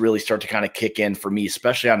notes really start to kind of kick in for me,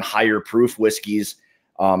 especially on higher proof whiskeys,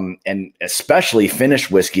 and especially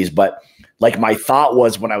finished whiskeys. But like my thought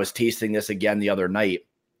was when I was tasting this again the other night,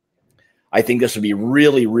 I think this would be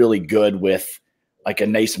really, really good with like a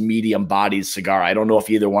nice medium bodied cigar. I don't know if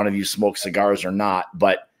either one of you smoke cigars or not,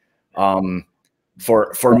 but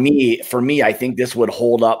for me, I think this would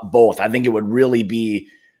hold up both. I think it would really be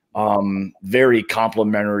very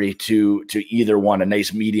complimentary to either one. A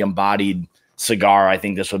nice medium bodied cigar, I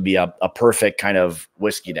think this would be a perfect kind of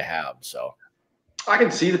whiskey to have. So I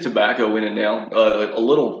can see the tobacco in it now, a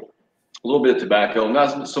little bit of tobacco,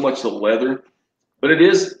 not so much the leather, but it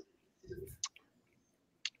is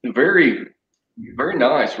very, very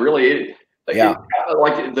nice. Really,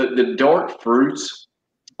 like the dark fruits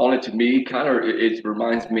on it to me it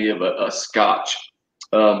reminds me of a Scotch.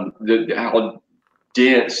 How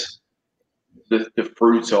dense the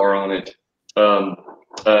fruits are on it.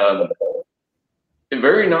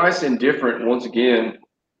 Very nice and different. Once again,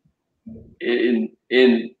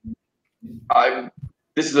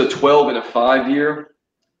 this is a 12 and a 5 year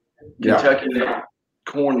Kentucky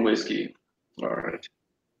corn whiskey. All right.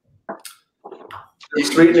 The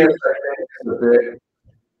sweetness, I think, is a bit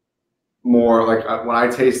more like when I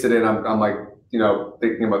tasted it, I'm like,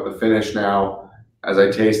 thinking about the finish now as I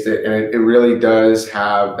taste it, and it really does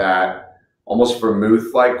have that almost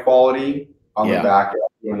vermouth-like quality on the back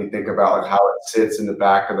when you think about like how it sits in the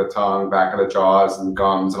back of the tongue, back of the jaws and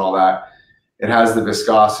gums and all that. It has the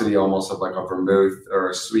viscosity almost of like a vermouth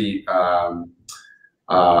or a sweet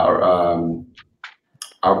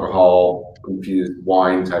alcohol infused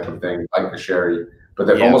wine type of thing, like a sherry, but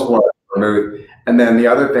they're almost more like vermouth. And then the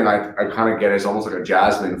other thing I kind of get is almost like a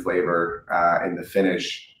jasmine flavor in the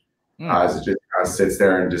finish. As it just kind of sits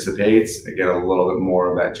there and dissipates, I get a little bit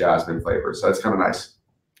more of that jasmine flavor. So it's kind of nice.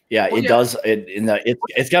 Yeah, it does.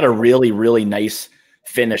 It's got a really, really nice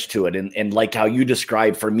finish to it. And like how you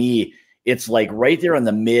described, for me, it's like right there in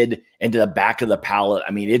the mid and to the back of the palate.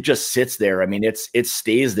 I mean, it just sits there. I mean, it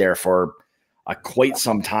stays there for quite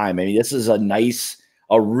some time. I mean, this is a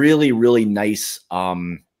really, really nice,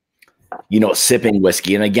 sipping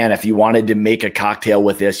whiskey. And again, if you wanted to make a cocktail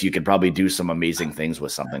with this, you could probably do some amazing things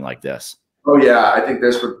with something like this. Oh yeah, I think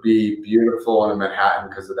this would be beautiful in a Manhattan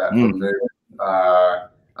because of that vermouth.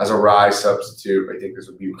 As a rye substitute, I think this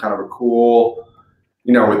would be kind of a cool,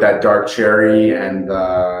 with that dark cherry and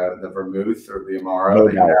the vermouth or the Amara.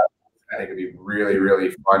 I think it'd be really, really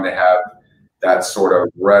fun to have that sort of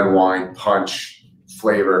red wine punch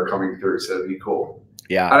flavor coming through. So it'd be cool.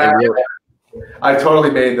 Yeah. I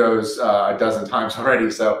totally made those a dozen times already,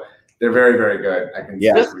 so they're very, very good. I can.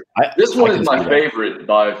 Yeah. This one is my favorite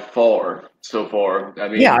by far so far. I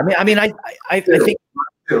mean, I think.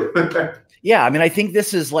 Yeah, I mean, I think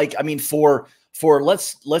this is like, I mean, for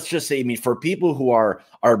let's just say, I mean, for people who are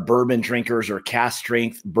bourbon drinkers or cask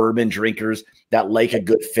strength bourbon drinkers that like a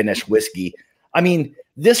good finished whiskey, I mean,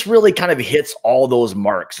 this really kind of hits all those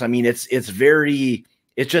marks. I mean, it really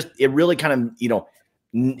kind of, you know,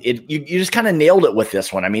 you just kind of nailed it with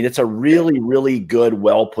this one. I mean, it's a really, really good,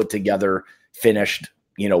 well put together, finished,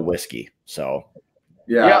 you know, whiskey. So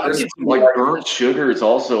yeah, I get some like burnt sugar. It's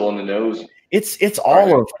also on the nose. It's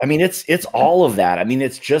all of, I mean, it's all of that. I mean,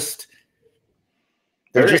 it's just,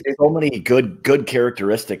 there's just so many good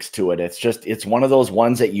characteristics to it. It's one of those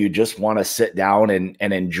ones that you just want to sit down and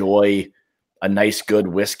enjoy a nice, good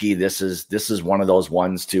whiskey. This is one of those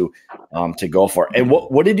ones to go for. And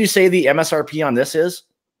what did you say the MSRP on this is?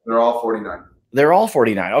 They're all 49. They're all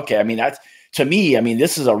 49. Okay. I mean, that's, to me, I mean,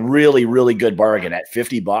 this is a really, really good bargain at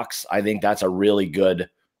 $50. I think that's a really good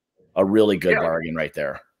bargain right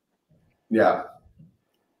there. Yeah.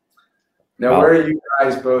 Now, where are you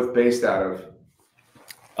guys both based out of?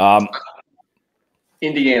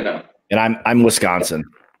 Indiana. And I'm Wisconsin.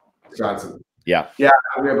 Wisconsin. Yeah. Yeah,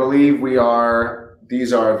 I believe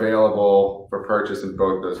these are available for purchase in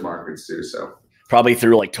both those markets too. So probably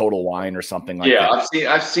through like Total Wine or something like that.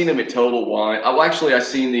 Yeah, I've seen them at Total Wine. I've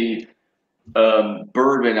seen the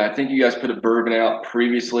bourbon. I think you guys put a bourbon out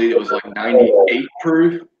previously that was like 98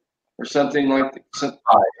 proof or something like that.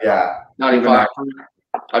 Yeah. 95 proof.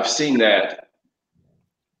 I've seen that.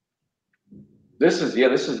 This is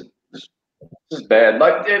bad.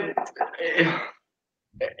 Like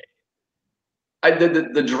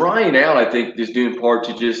the drying out, I think, is due in part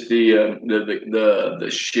to just the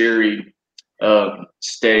sherry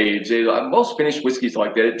stage. Most finished whiskeys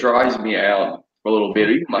like that, it dries me out for a little bit.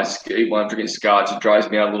 Even when I'm drinking Scotch, it dries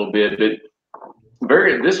me out a little bit. But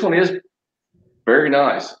this one is very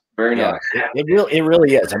nice. Very nice. It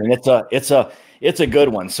really is. I mean, it's a good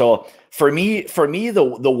one. So for me,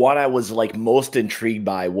 the one I was like most intrigued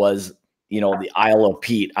by was, you know, the Isle of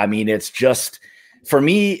Peat. I mean, it's just, for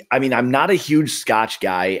me, I mean, I'm not a huge Scotch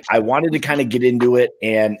guy. I wanted to kind of get into it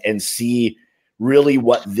and see really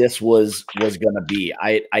what this was going to be.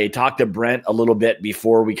 I talked to Brent a little bit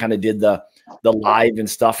before we kind of did the live and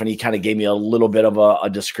stuff, and he kind of gave me a little bit of a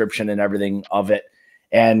description and everything of it.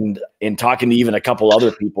 And in talking to even a couple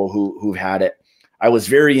other people who've had it, I was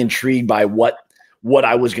very intrigued by what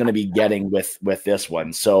I was going to be getting with this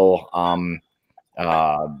one. So,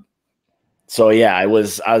 yeah, I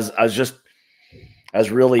was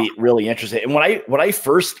really, really interested. And when I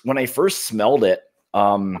first smelled it,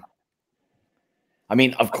 I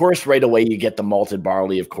mean, of course, right away you get the malted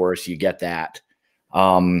barley. Of course, you get that.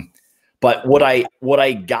 But what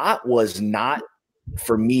I got was not,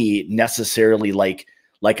 for me, necessarily like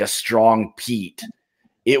a strong peat.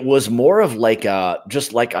 It was more of like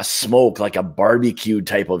just like a smoke, like a barbecue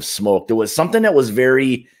type of smoke. There was something that was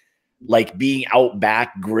very like being out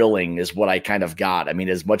back grilling is what I kind of got. I mean,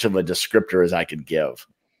 as much of a descriptor as I could give.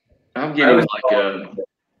 I'm getting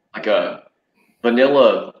like a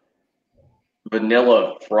vanilla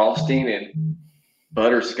frosting and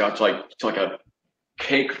butterscotch, like a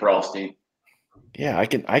cake frosting. Yeah, I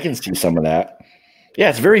can see some of that. Yeah,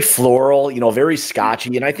 it's very floral, you know, very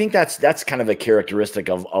scotchy, and I think that's kind of a characteristic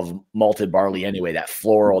of malted barley anyway. That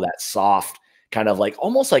floral, that soft, kind of like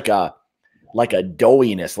almost like a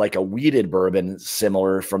doughiness, like a wheated bourbon,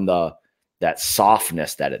 similar from that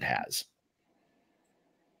softness that it has.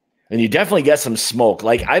 And you definitely get some smoke.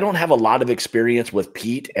 Like, I don't have a lot of experience with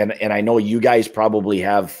peat, and I know you guys probably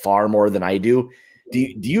have far more than I do. Do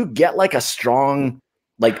you get like a strong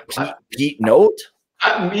like peat note?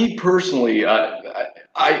 Me personally,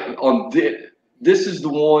 this is the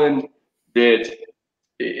one that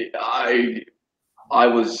I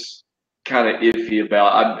was kind of iffy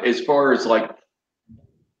about. As far as like,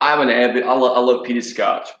 I'm an avid. I love peated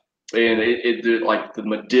Scotch, and it like the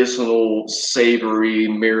medicinal, savory,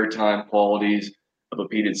 maritime qualities of a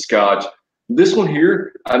peated Scotch. This one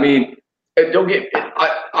here, I mean, don't get.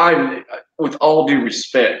 I'm with all due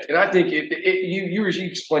respect, and I think you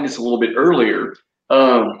explained this a little bit earlier.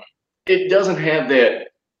 It doesn't have that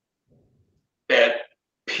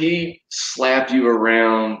peat slap you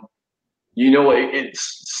around. You know, it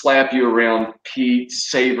slap you around peat,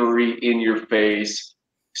 savory, in your face,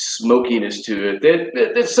 smokiness to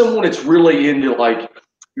it. That's someone that's really into like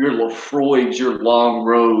your Lafroigs, your Long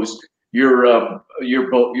Rows, your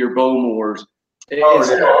Bowmores. It's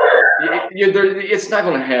not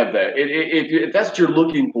going to have that. If that's what you're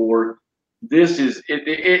looking for, this is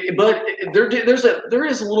it. But there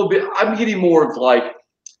is a little bit. I'm getting more of like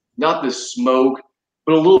not the smoke,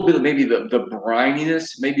 but a little bit of maybe the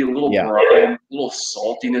brininess, maybe a little brine, a little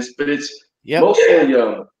saltiness. But it's mostly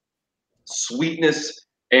sweetness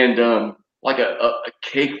and like a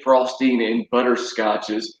cake frosting and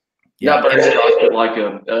butterscotches. Yeah. Not butterscotch, but like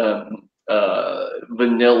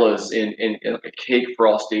vanillas and like a cake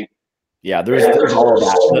frosting. Yeah, there's all of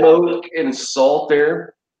that. Smoke and salt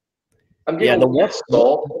there. I'm getting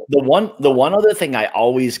salt. The one other thing I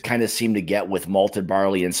always kind of seem to get with malted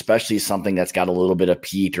barley, and especially something that's got a little bit of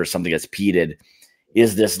peat or something that's peated,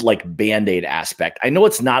 is this like Band-Aid aspect. I know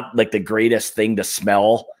it's not like the greatest thing to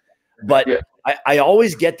smell, but yeah. I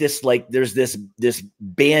always get this, like, there's this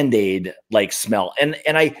Band-Aid like smell. And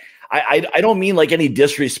I don't mean like any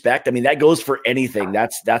disrespect. I mean, that goes for anything.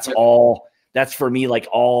 That's all, that's for me, like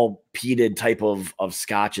all peated type of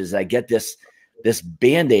scotches. I get this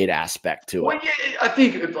Band-Aid aspect to it. Well, yeah, I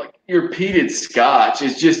think like your peated scotch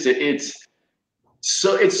is just, it's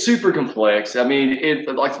super complex. I mean,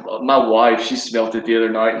 like my wife, she smelled it the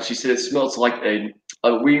other night and she said it smells like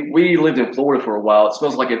we lived in Florida for a while. It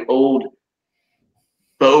smells like an old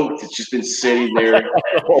boat that's just been sitting there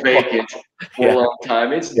vacant for a long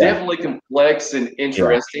time. It's definitely complex and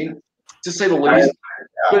interesting, to say the least.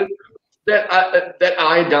 But that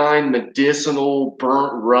iodine, medicinal,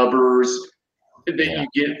 burnt rubbers that you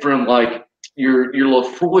get from like your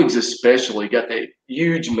Lafroigs especially got that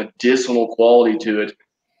huge medicinal quality to it.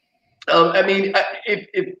 I mean,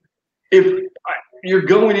 if you're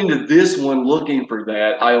going into this one looking for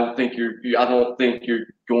that, I don't think you're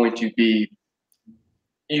going to be.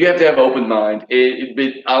 You have to have an open mind.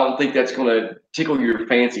 But I don't think that's going to tickle your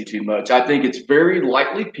fancy too much. I think it's very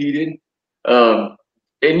lightly peated,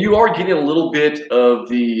 and you are getting a little bit of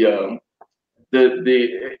the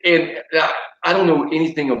and I don't know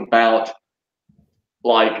anything about,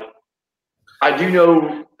 like, I do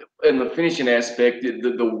know in the finishing aspect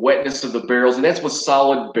the wetness of the barrels, and that's with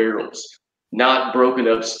solid barrels, not broken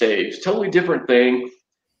up staves. Totally different thing.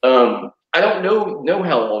 I don't know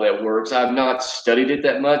how all that works. I've not studied it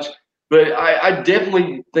that much, but I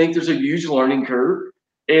definitely think there's a huge learning curve.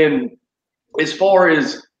 And as far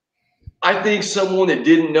as, I think someone that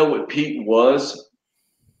didn't know what peat was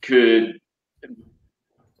could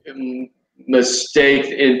mistake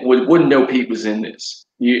it, wouldn't know peat was in this.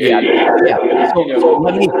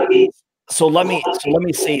 So let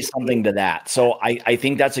me say something to that. So I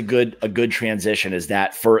think that's a good transition, is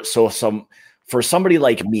that for somebody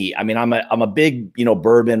like me, I mean, I'm a big,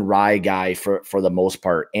 bourbon rye guy for the most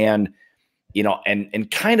part. And,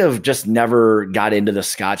 and kind of just never got into the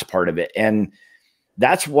Scotch part of it. And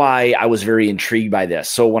that's why I was very intrigued by this.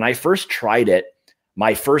 So when I first tried it,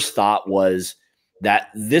 my first thought was that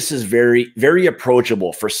this is very, very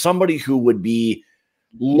approachable for somebody who would be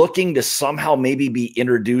looking to somehow maybe be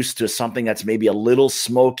introduced to something that's maybe a little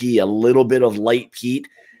smoky, a little bit of light peat.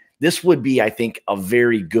 This would be, I think, a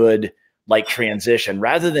very good like transition,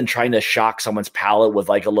 rather than trying to shock someone's palate with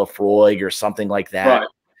like a Lafroig or something like that. Right.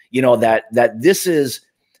 That this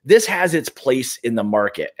has its place in the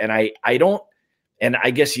market. And I don't, and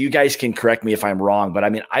I guess you guys can correct me if I'm wrong, but I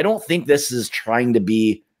mean, I don't think this is trying to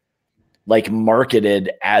be like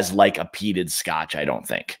marketed as like a peated Scotch. I don't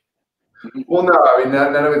think. Well, no, I mean,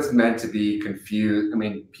 none of it's meant to be confused. I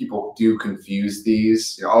mean, people do confuse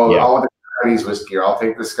these. I'll take the Chinese whiskey, or I'll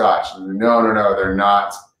take the Scotch. No, they're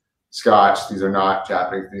not Scotch. These are not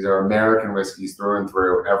Japanese. These are American whiskeys through and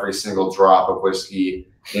through. Every single drop of whiskey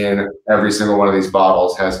in every single one of these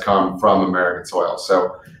bottles has come from American soil.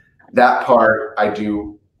 So that part I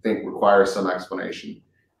do think requires some explanation.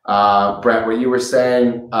 Brett, what you were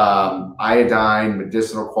saying, iodine,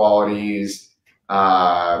 medicinal qualities,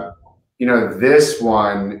 this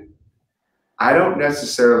one, I don't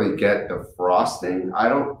necessarily get the frosting. I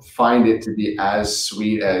don't find it to be as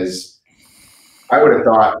sweet as I would have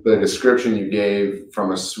thought. The description you gave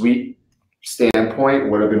from a sweet standpoint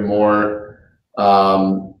would have been more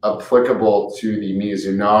applicable to the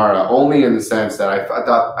Mizunara, only in the sense that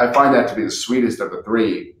I find that to be the sweetest of the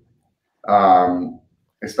three,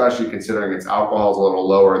 especially considering its alcohol is a little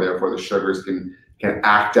lower, therefore the sugars can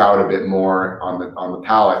act out a bit more on the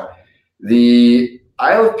palate. The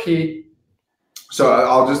Isle of Peat, so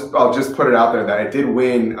I'll just put it out there that it did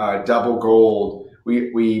win double gold.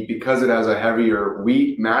 We because it has a heavier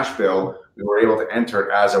wheat mash bill, we were able to enter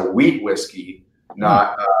it as a wheat whiskey,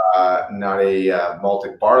 not a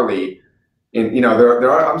malted barley. And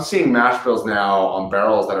I'm seeing mash bills now on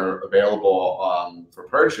barrels that are available for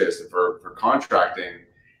purchase and for contracting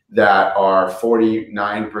that are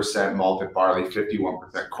 49% malted barley,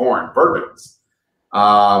 51% corn bourbons.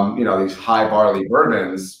 These high barley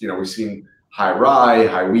bourbons, we've seen high rye,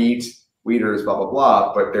 high wheat, wheaters, blah, blah,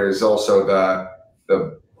 blah. But there's also the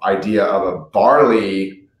idea of a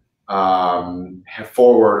barley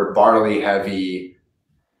forward, barley heavy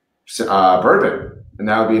bourbon. And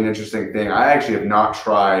that would be an interesting thing. I actually have not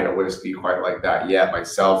tried a whiskey quite like that yet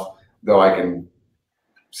myself, though I can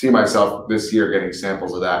see myself this year getting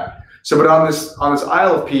samples of that. So, but on this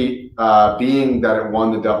Isle of Peat, being that it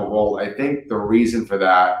won the double gold, I think the reason for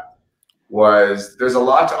that was there's a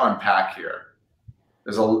lot to unpack here.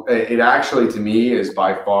 It actually, to me, is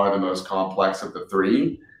by far the most complex of the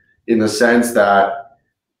three, in the sense that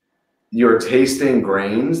you're tasting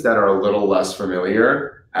grains that are a little less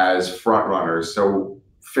familiar as front runners. So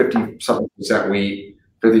 50-something% wheat,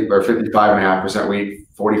 50 or 55.5% wheat,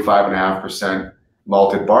 45.5%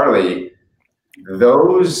 malted barley.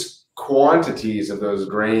 Those quantities of those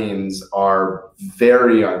grains are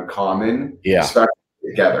very uncommon, especially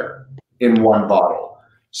together in one bottle.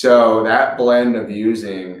 So that blend of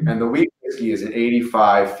using, and the wheat whiskey is an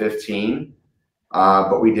 85-15,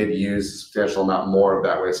 but we did use a substantial amount more of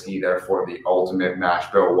that whiskey. Therefore, the ultimate mash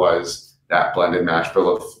bill was that blended mash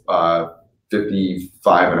bill of 55.5,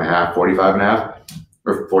 45.5,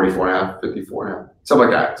 or 44.5, 54.5, something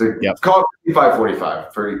like that. So call it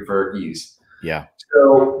 55-45 for ease. Yeah.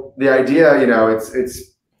 So the idea, you know,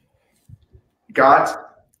 it's got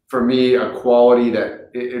for me a quality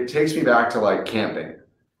that it takes me back to like camping.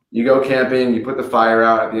 You go camping, you put the fire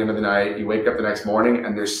out at the end of the night, you wake up the next morning,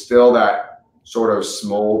 and there's still that sort of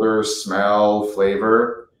smolder smell,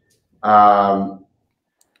 flavor. I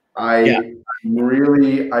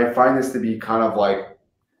find this to be kind of like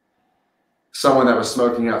someone that was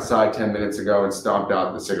smoking outside 10 minutes ago and stomped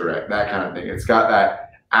out the cigarette, that kind of thing. It's got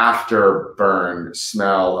that afterburn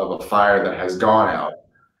smell of a fire that has gone out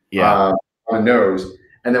on the nose.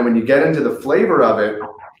 And then when you get into the flavor of it,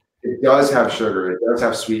 it does have sugar, it does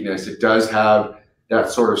have sweetness, it does have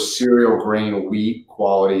that sort of cereal grain wheat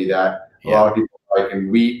quality that a lot of people like.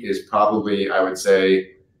 And wheat is probably, I would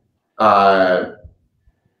say,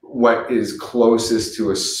 what is closest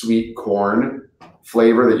to a sweet corn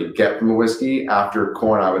flavor that you get from a whiskey. After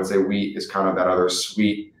corn, I would say wheat is kind of that other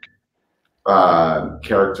sweet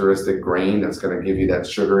characteristic grain that's going to give you that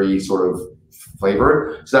sugary sort of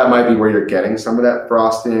flavor. So that might be where you're getting some of that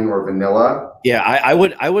frosting or vanilla. Yeah, I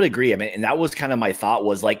would agree. I mean, and that was kind of my thought,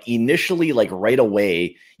 was like initially, like right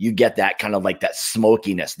away, you get that kind of like that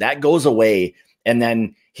smokiness that goes away, and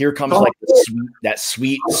then here comes like that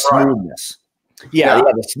sweet smoothness. Yeah,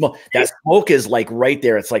 the smoke. That smoke is like right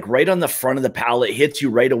there. It's like right on the front of the palate, hits you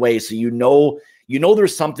right away. So you know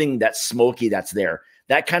there's something that's smoky that's there.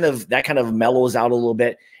 That kind of mellows out a little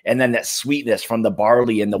bit, and then that sweetness from the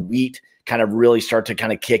barley and the wheat kind of really start to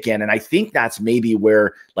kind of kick in. And I think that's maybe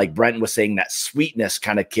where, like Brenton was saying, that sweetness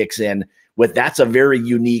kind of kicks in with, that's a very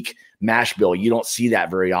unique mash bill. You don't see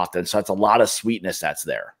that very often. So it's a lot of sweetness that's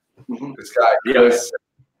there. This guy goes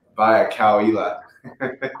by a Cowila.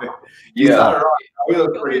 He's not wrong.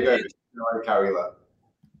 Cowila's pretty good. You know, Cowila.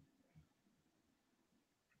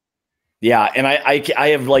 Yeah, and I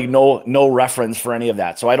have like no reference for any of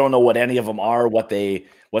that, so I don't know what any of them are, what they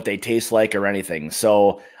taste like or anything.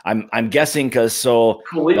 So I'm guessing because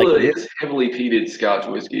Caligula is heavily peated Scotch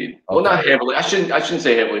whiskey. Okay. Well, not heavily. I shouldn't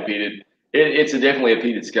say heavily peated. It's definitely a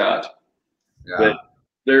peated Scotch. Yeah. But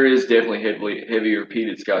there is definitely heavier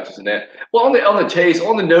peated Scotches than that. Well, on the taste,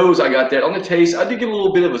 on the nose, I got that. On the taste, I did get a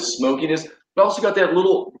little bit of a smokiness, but I also got that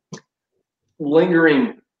little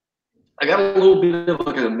lingering. I got a little bit of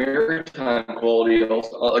like a maritime quality,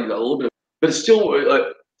 also, like a little bit, but it's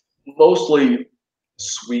still mostly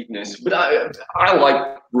sweetness. But I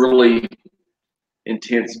like really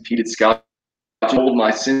intense peated Scotch. I hold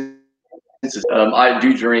my senses. I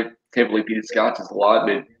do drink heavily peated Scotches a lot,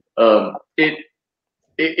 but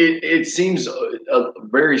it seems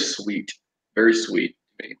very sweet to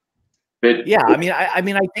me. But yeah, I mean,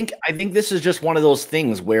 I think this is just one of those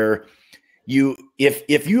things where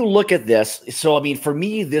if you look at this, so I mean, for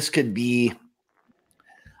me, this could be,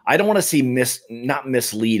 I don't want to see not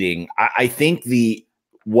misleading. I think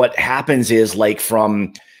what happens is, like,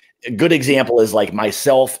 from a good example is like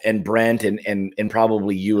myself and Brent and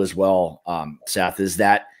probably you as well, Seth, is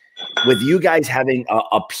that with you guys having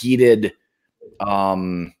a peated,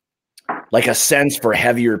 like a sense for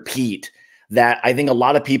heavier peat, that I think a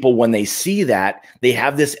lot of people, when they see that, they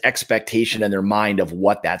have this expectation in their mind of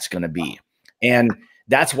what that's going to be. And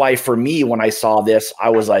that's why for me, when I saw this,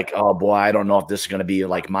 I was like, oh boy, I don't know if this is going to be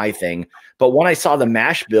like my thing. But when I saw the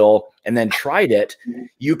mash bill and then tried it,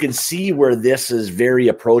 you can see where this is very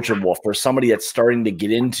approachable for somebody that's starting to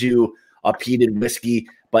get into a peated whiskey,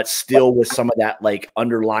 but still with some of that like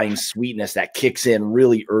underlying sweetness that kicks in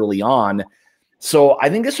really early on. So I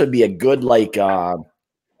think this would be a good, like a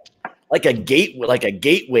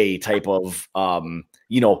gateway type of,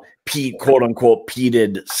 peat, quote unquote,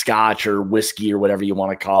 peated Scotch or whiskey or whatever you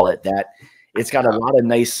want to call it, that it's got a lot of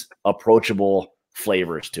nice, approachable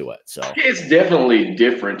flavors to it. So it's definitely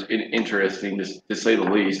different and interesting to say the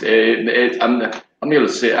least. I'm going to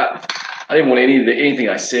say, I didn't want anything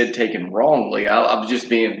I said taken wrongly. I was just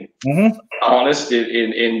being honest,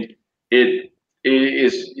 and it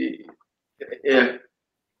is,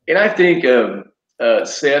 and I think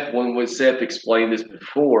Seth, when Seth explained this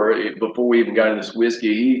before we even got into this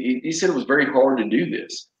whiskey, he said it was very hard to do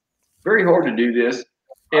this, and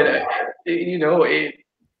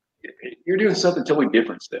you're doing something totally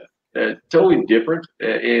different, Seth. Totally different,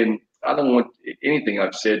 and I don't want anything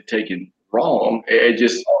I've said taken wrong. It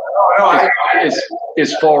just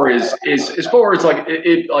as far as like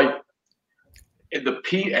the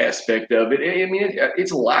peat aspect of it. I mean,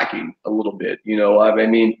 it's lacking a little bit, I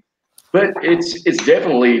mean, but it's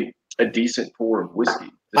definitely a decent pour of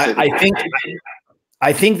whiskey.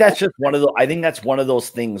 I think that's just one of the. I think that's one of those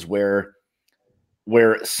things where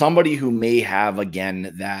somebody who may have,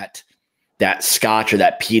 again, that Scotch or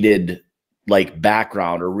that peated like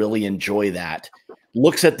background, or really enjoy that,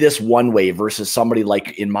 looks at this one way versus somebody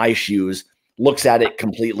like in my shoes looks at it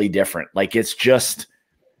completely different. Like it's just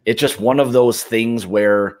one of those things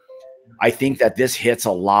where I think that this hits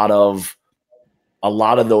a lot of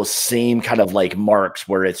those same kind of like marks,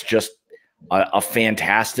 where it's just a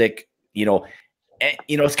fantastic,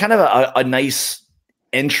 it's kind of a nice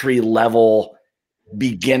entry level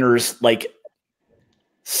beginners, like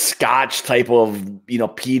Scotch type of,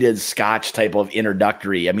 peated Scotch type of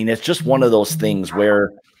introductory. I mean, it's just one of those things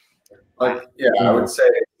where, like, I would say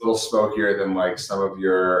it's a little smokier than like some of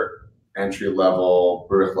your entry level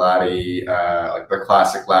Brut Laddie, like the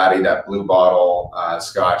classic Laddie, that blue bottle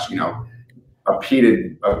Scotch. A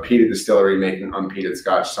peated distillery making unpeated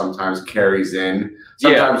Scotch sometimes carries in.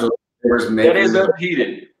 Sometimes that is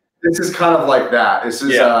unpeated. This is kind of like that. This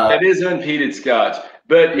is that is unpeated Scotch,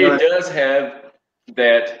 but it does have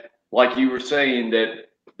that, like you were saying, that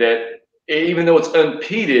even though it's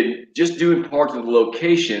unpeated, just doing parts of the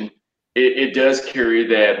location, it does carry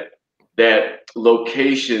that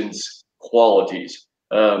location's qualities.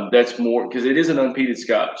 That's more because it is an unpeated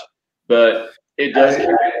Scotch, but it does.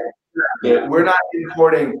 We're not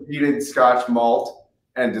importing peated Scotch malt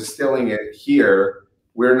and distilling it here.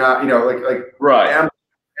 We're not, like right.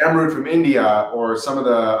 Amrut from India or some of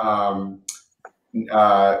the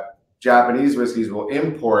Japanese whiskeys will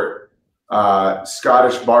import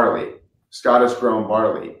Scottish grown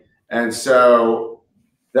barley. And so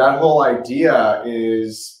that whole idea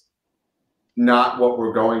is not what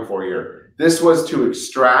we're going for here. This was to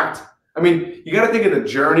extract. I mean, you got to think of the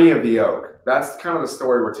journey of the oak. That's kind of the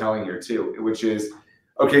story we're telling here too, which is,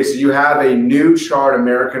 okay, so you have a new charred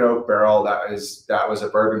American oak barrel that was a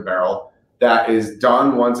bourbon barrel that is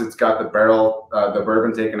done once it's got the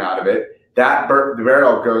bourbon taken out of it. The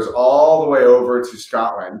barrel goes all the way over to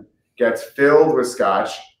Scotland, gets filled with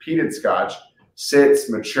Scotch, peated Scotch, sits,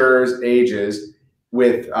 matures, ages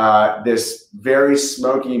with this very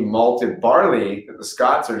smoky malted barley that the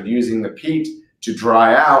Scots are using the peat to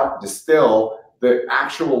dry out, distill. The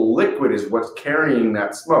actual liquid is what's carrying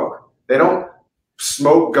that smoke. They don't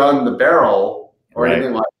smoke gun the barrel or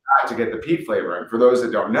anything like that to get the peat flavor. And for those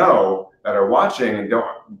that don't know, that are watching and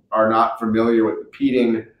are not familiar with the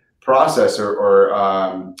peating process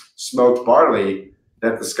or smoked barley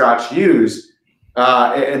that the Scotch use,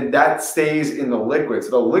 and that stays in the liquid. So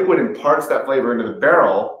the liquid imparts that flavor into the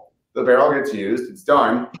barrel. The barrel gets used. It's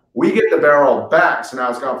done. We get the barrel back. So now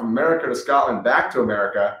it's gone from America to Scotland back to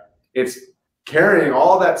America. It's carrying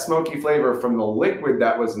all that smoky flavor from the liquid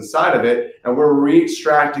that was inside of it, and we're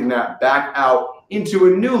re-extracting that back out into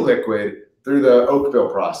a new liquid through the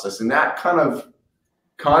Oakbill process. And that kind of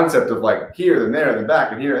concept of like here, then there, then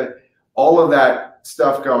back, and here, all of that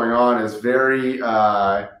stuff going on is very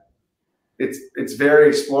it's very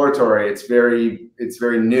exploratory. It's very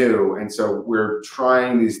new. And so we're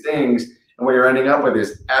trying these things, and what you're ending up with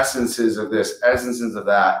is essences of this, essences of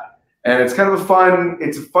that. And it's kind of a fun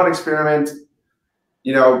experiment.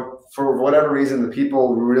 For whatever reason, the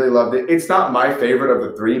people really loved it. It's not my favorite of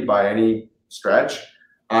the three by any stretch.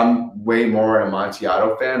 I'm way more an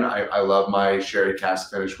Amontillado fan. I love my sherry cask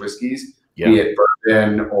finish whiskeys, be it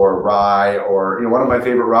bourbon or rye, or one of my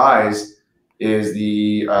favorite ryes is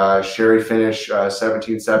the sherry finish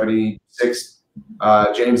 1776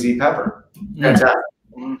 James E. Pepper. Fantastic.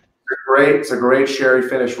 It's a great sherry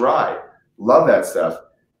finish rye. Love that stuff.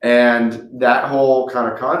 And that whole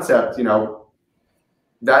kind of concept, those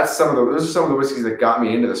are some of the whiskeys that got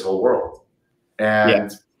me into this whole world.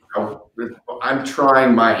 And I'm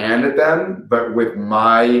trying my hand at them, but with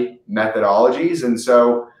my methodologies. And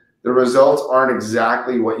so the results aren't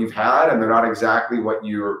exactly what you've had, and they're not exactly what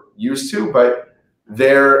you're used to, but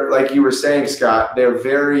they're, like you were saying, Scott, they're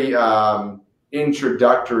very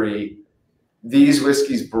introductory. These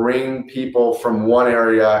whiskeys bring people from one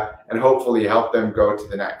area and hopefully help them go to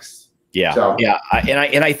the next. Yeah. So, yeah.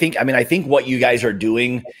 I think what you guys are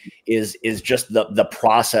doing is just the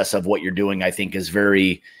process of what you're doing, I think is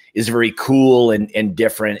very cool and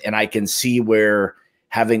different. And I can see where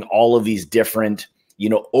having all of these different,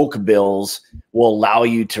 oak bills will allow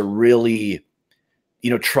you to really,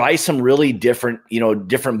 try some really different,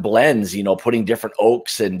 different blends, putting different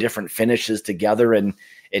oaks and different finishes together and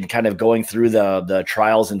kind of going through the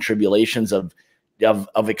trials and tribulations of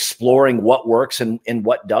exploring what works and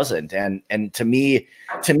what doesn't. And to me,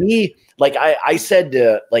 like I said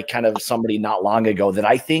to like kind of somebody not long ago that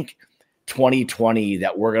I think 2020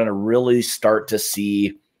 that we're going to really start to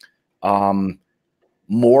see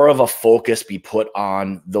more of a focus be put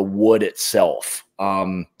on the wood itself.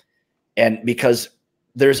 And because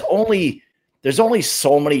there's only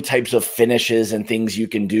so many types of finishes and things you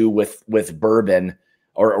can do with bourbon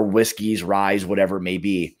or whiskeys, rye, whatever it may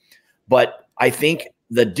be. But I think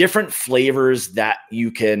the different flavors that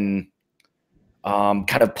you can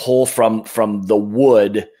kind of pull from the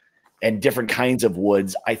wood and different kinds of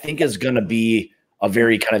woods, I think is going to be a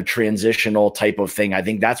very kind of transitional type of thing. I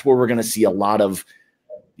think that's where we're going to see a lot of,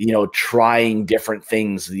 trying different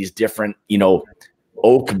things, these different,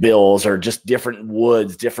 oak bills or just different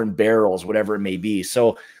woods, different barrels, whatever it may be.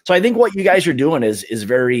 So I think what you guys are doing is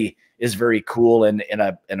very cool and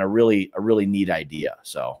a really neat idea.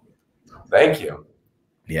 So thank you.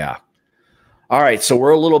 Yeah. All right. So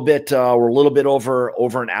we're a little bit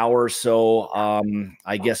over an hour. So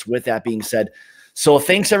I guess with that being said, so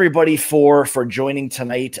thanks everybody for joining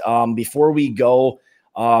tonight. Before we go,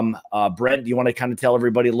 Brent, do you want to kind of tell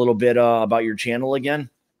everybody a little bit about your channel again?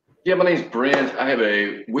 Yeah, my name's Brent. I have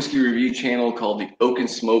a whiskey review channel called the Oak and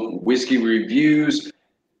Smoke Whiskey Reviews.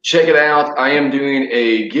 Check it out. I am doing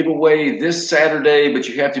a giveaway this Saturday, but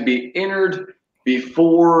you have to be entered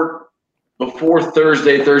before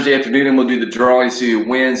Thursday afternoon, and we'll do the drawing to see who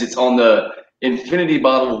wins. It's on the Infinity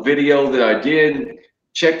Bottle video that I did.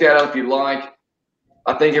 Check that out if you like.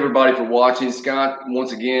 I thank everybody for watching. Scott,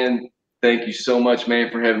 once again, thank you so much,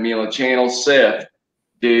 man, for having me on the channel. Seth,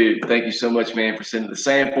 dude, thank you so much, man, for sending the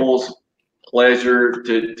samples. Pleasure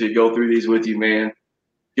to go through these with you, man.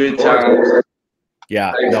 Good times.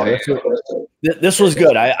 Yeah, no, this was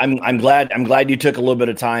good. I'm glad you took a little bit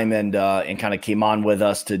of time and kind of came on with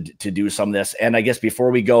us to do some of this. And I guess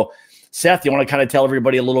before we go, Seth, you want to kind of tell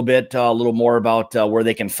everybody a little more about where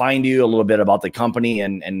they can find you, a little bit about the company,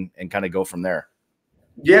 and kind of go from there.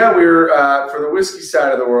 Yeah, we're for the whiskey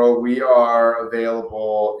side of the world, we are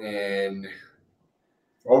available in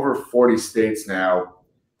over 40 states now.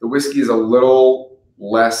 The whiskey is a little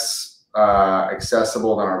less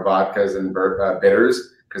accessible than our vodkas and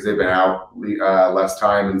bitters because they've been out less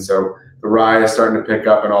time, and so the rye is starting to pick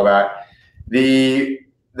up and all that. The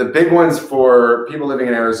big ones for people living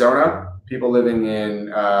in Arizona, people living in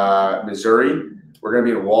Missouri. We're going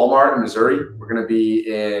to be in Walmart in Missouri. We're going to be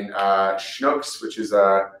in Schnucks, which is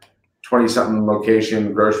a 20-something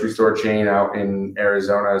location grocery store chain out in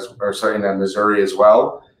Arizona, in Missouri as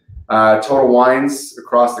well. Total Wines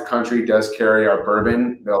across the country does carry our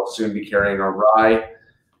bourbon. They'll soon be carrying our rye.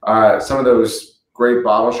 Some of those great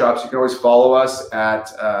bottle shops. You can always follow us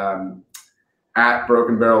at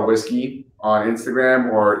Broken Barrel Whiskey on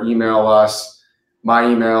Instagram or email us. My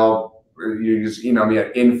email, you just email me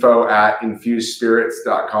at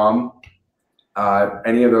info@infusedspirits.com.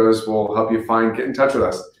 Any of those will help you get in touch with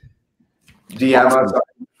us. DM us on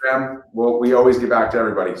Instagram. We always get back to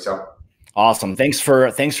everybody. So awesome. Thanks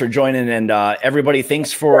for joining, and everybody,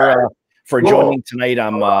 thanks for joining tonight.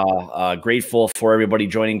 I'm grateful for everybody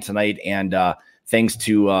joining tonight, and thanks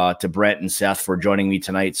to Brent and Seth for joining me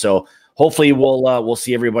tonight. So hopefully we'll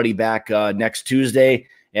see everybody back next Tuesday.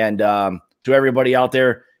 And to everybody out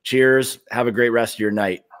there, cheers. Have a great rest of your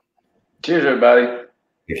night. Cheers, everybody.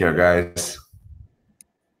 Take care, guys.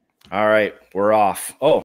 All right, we're off. Oh.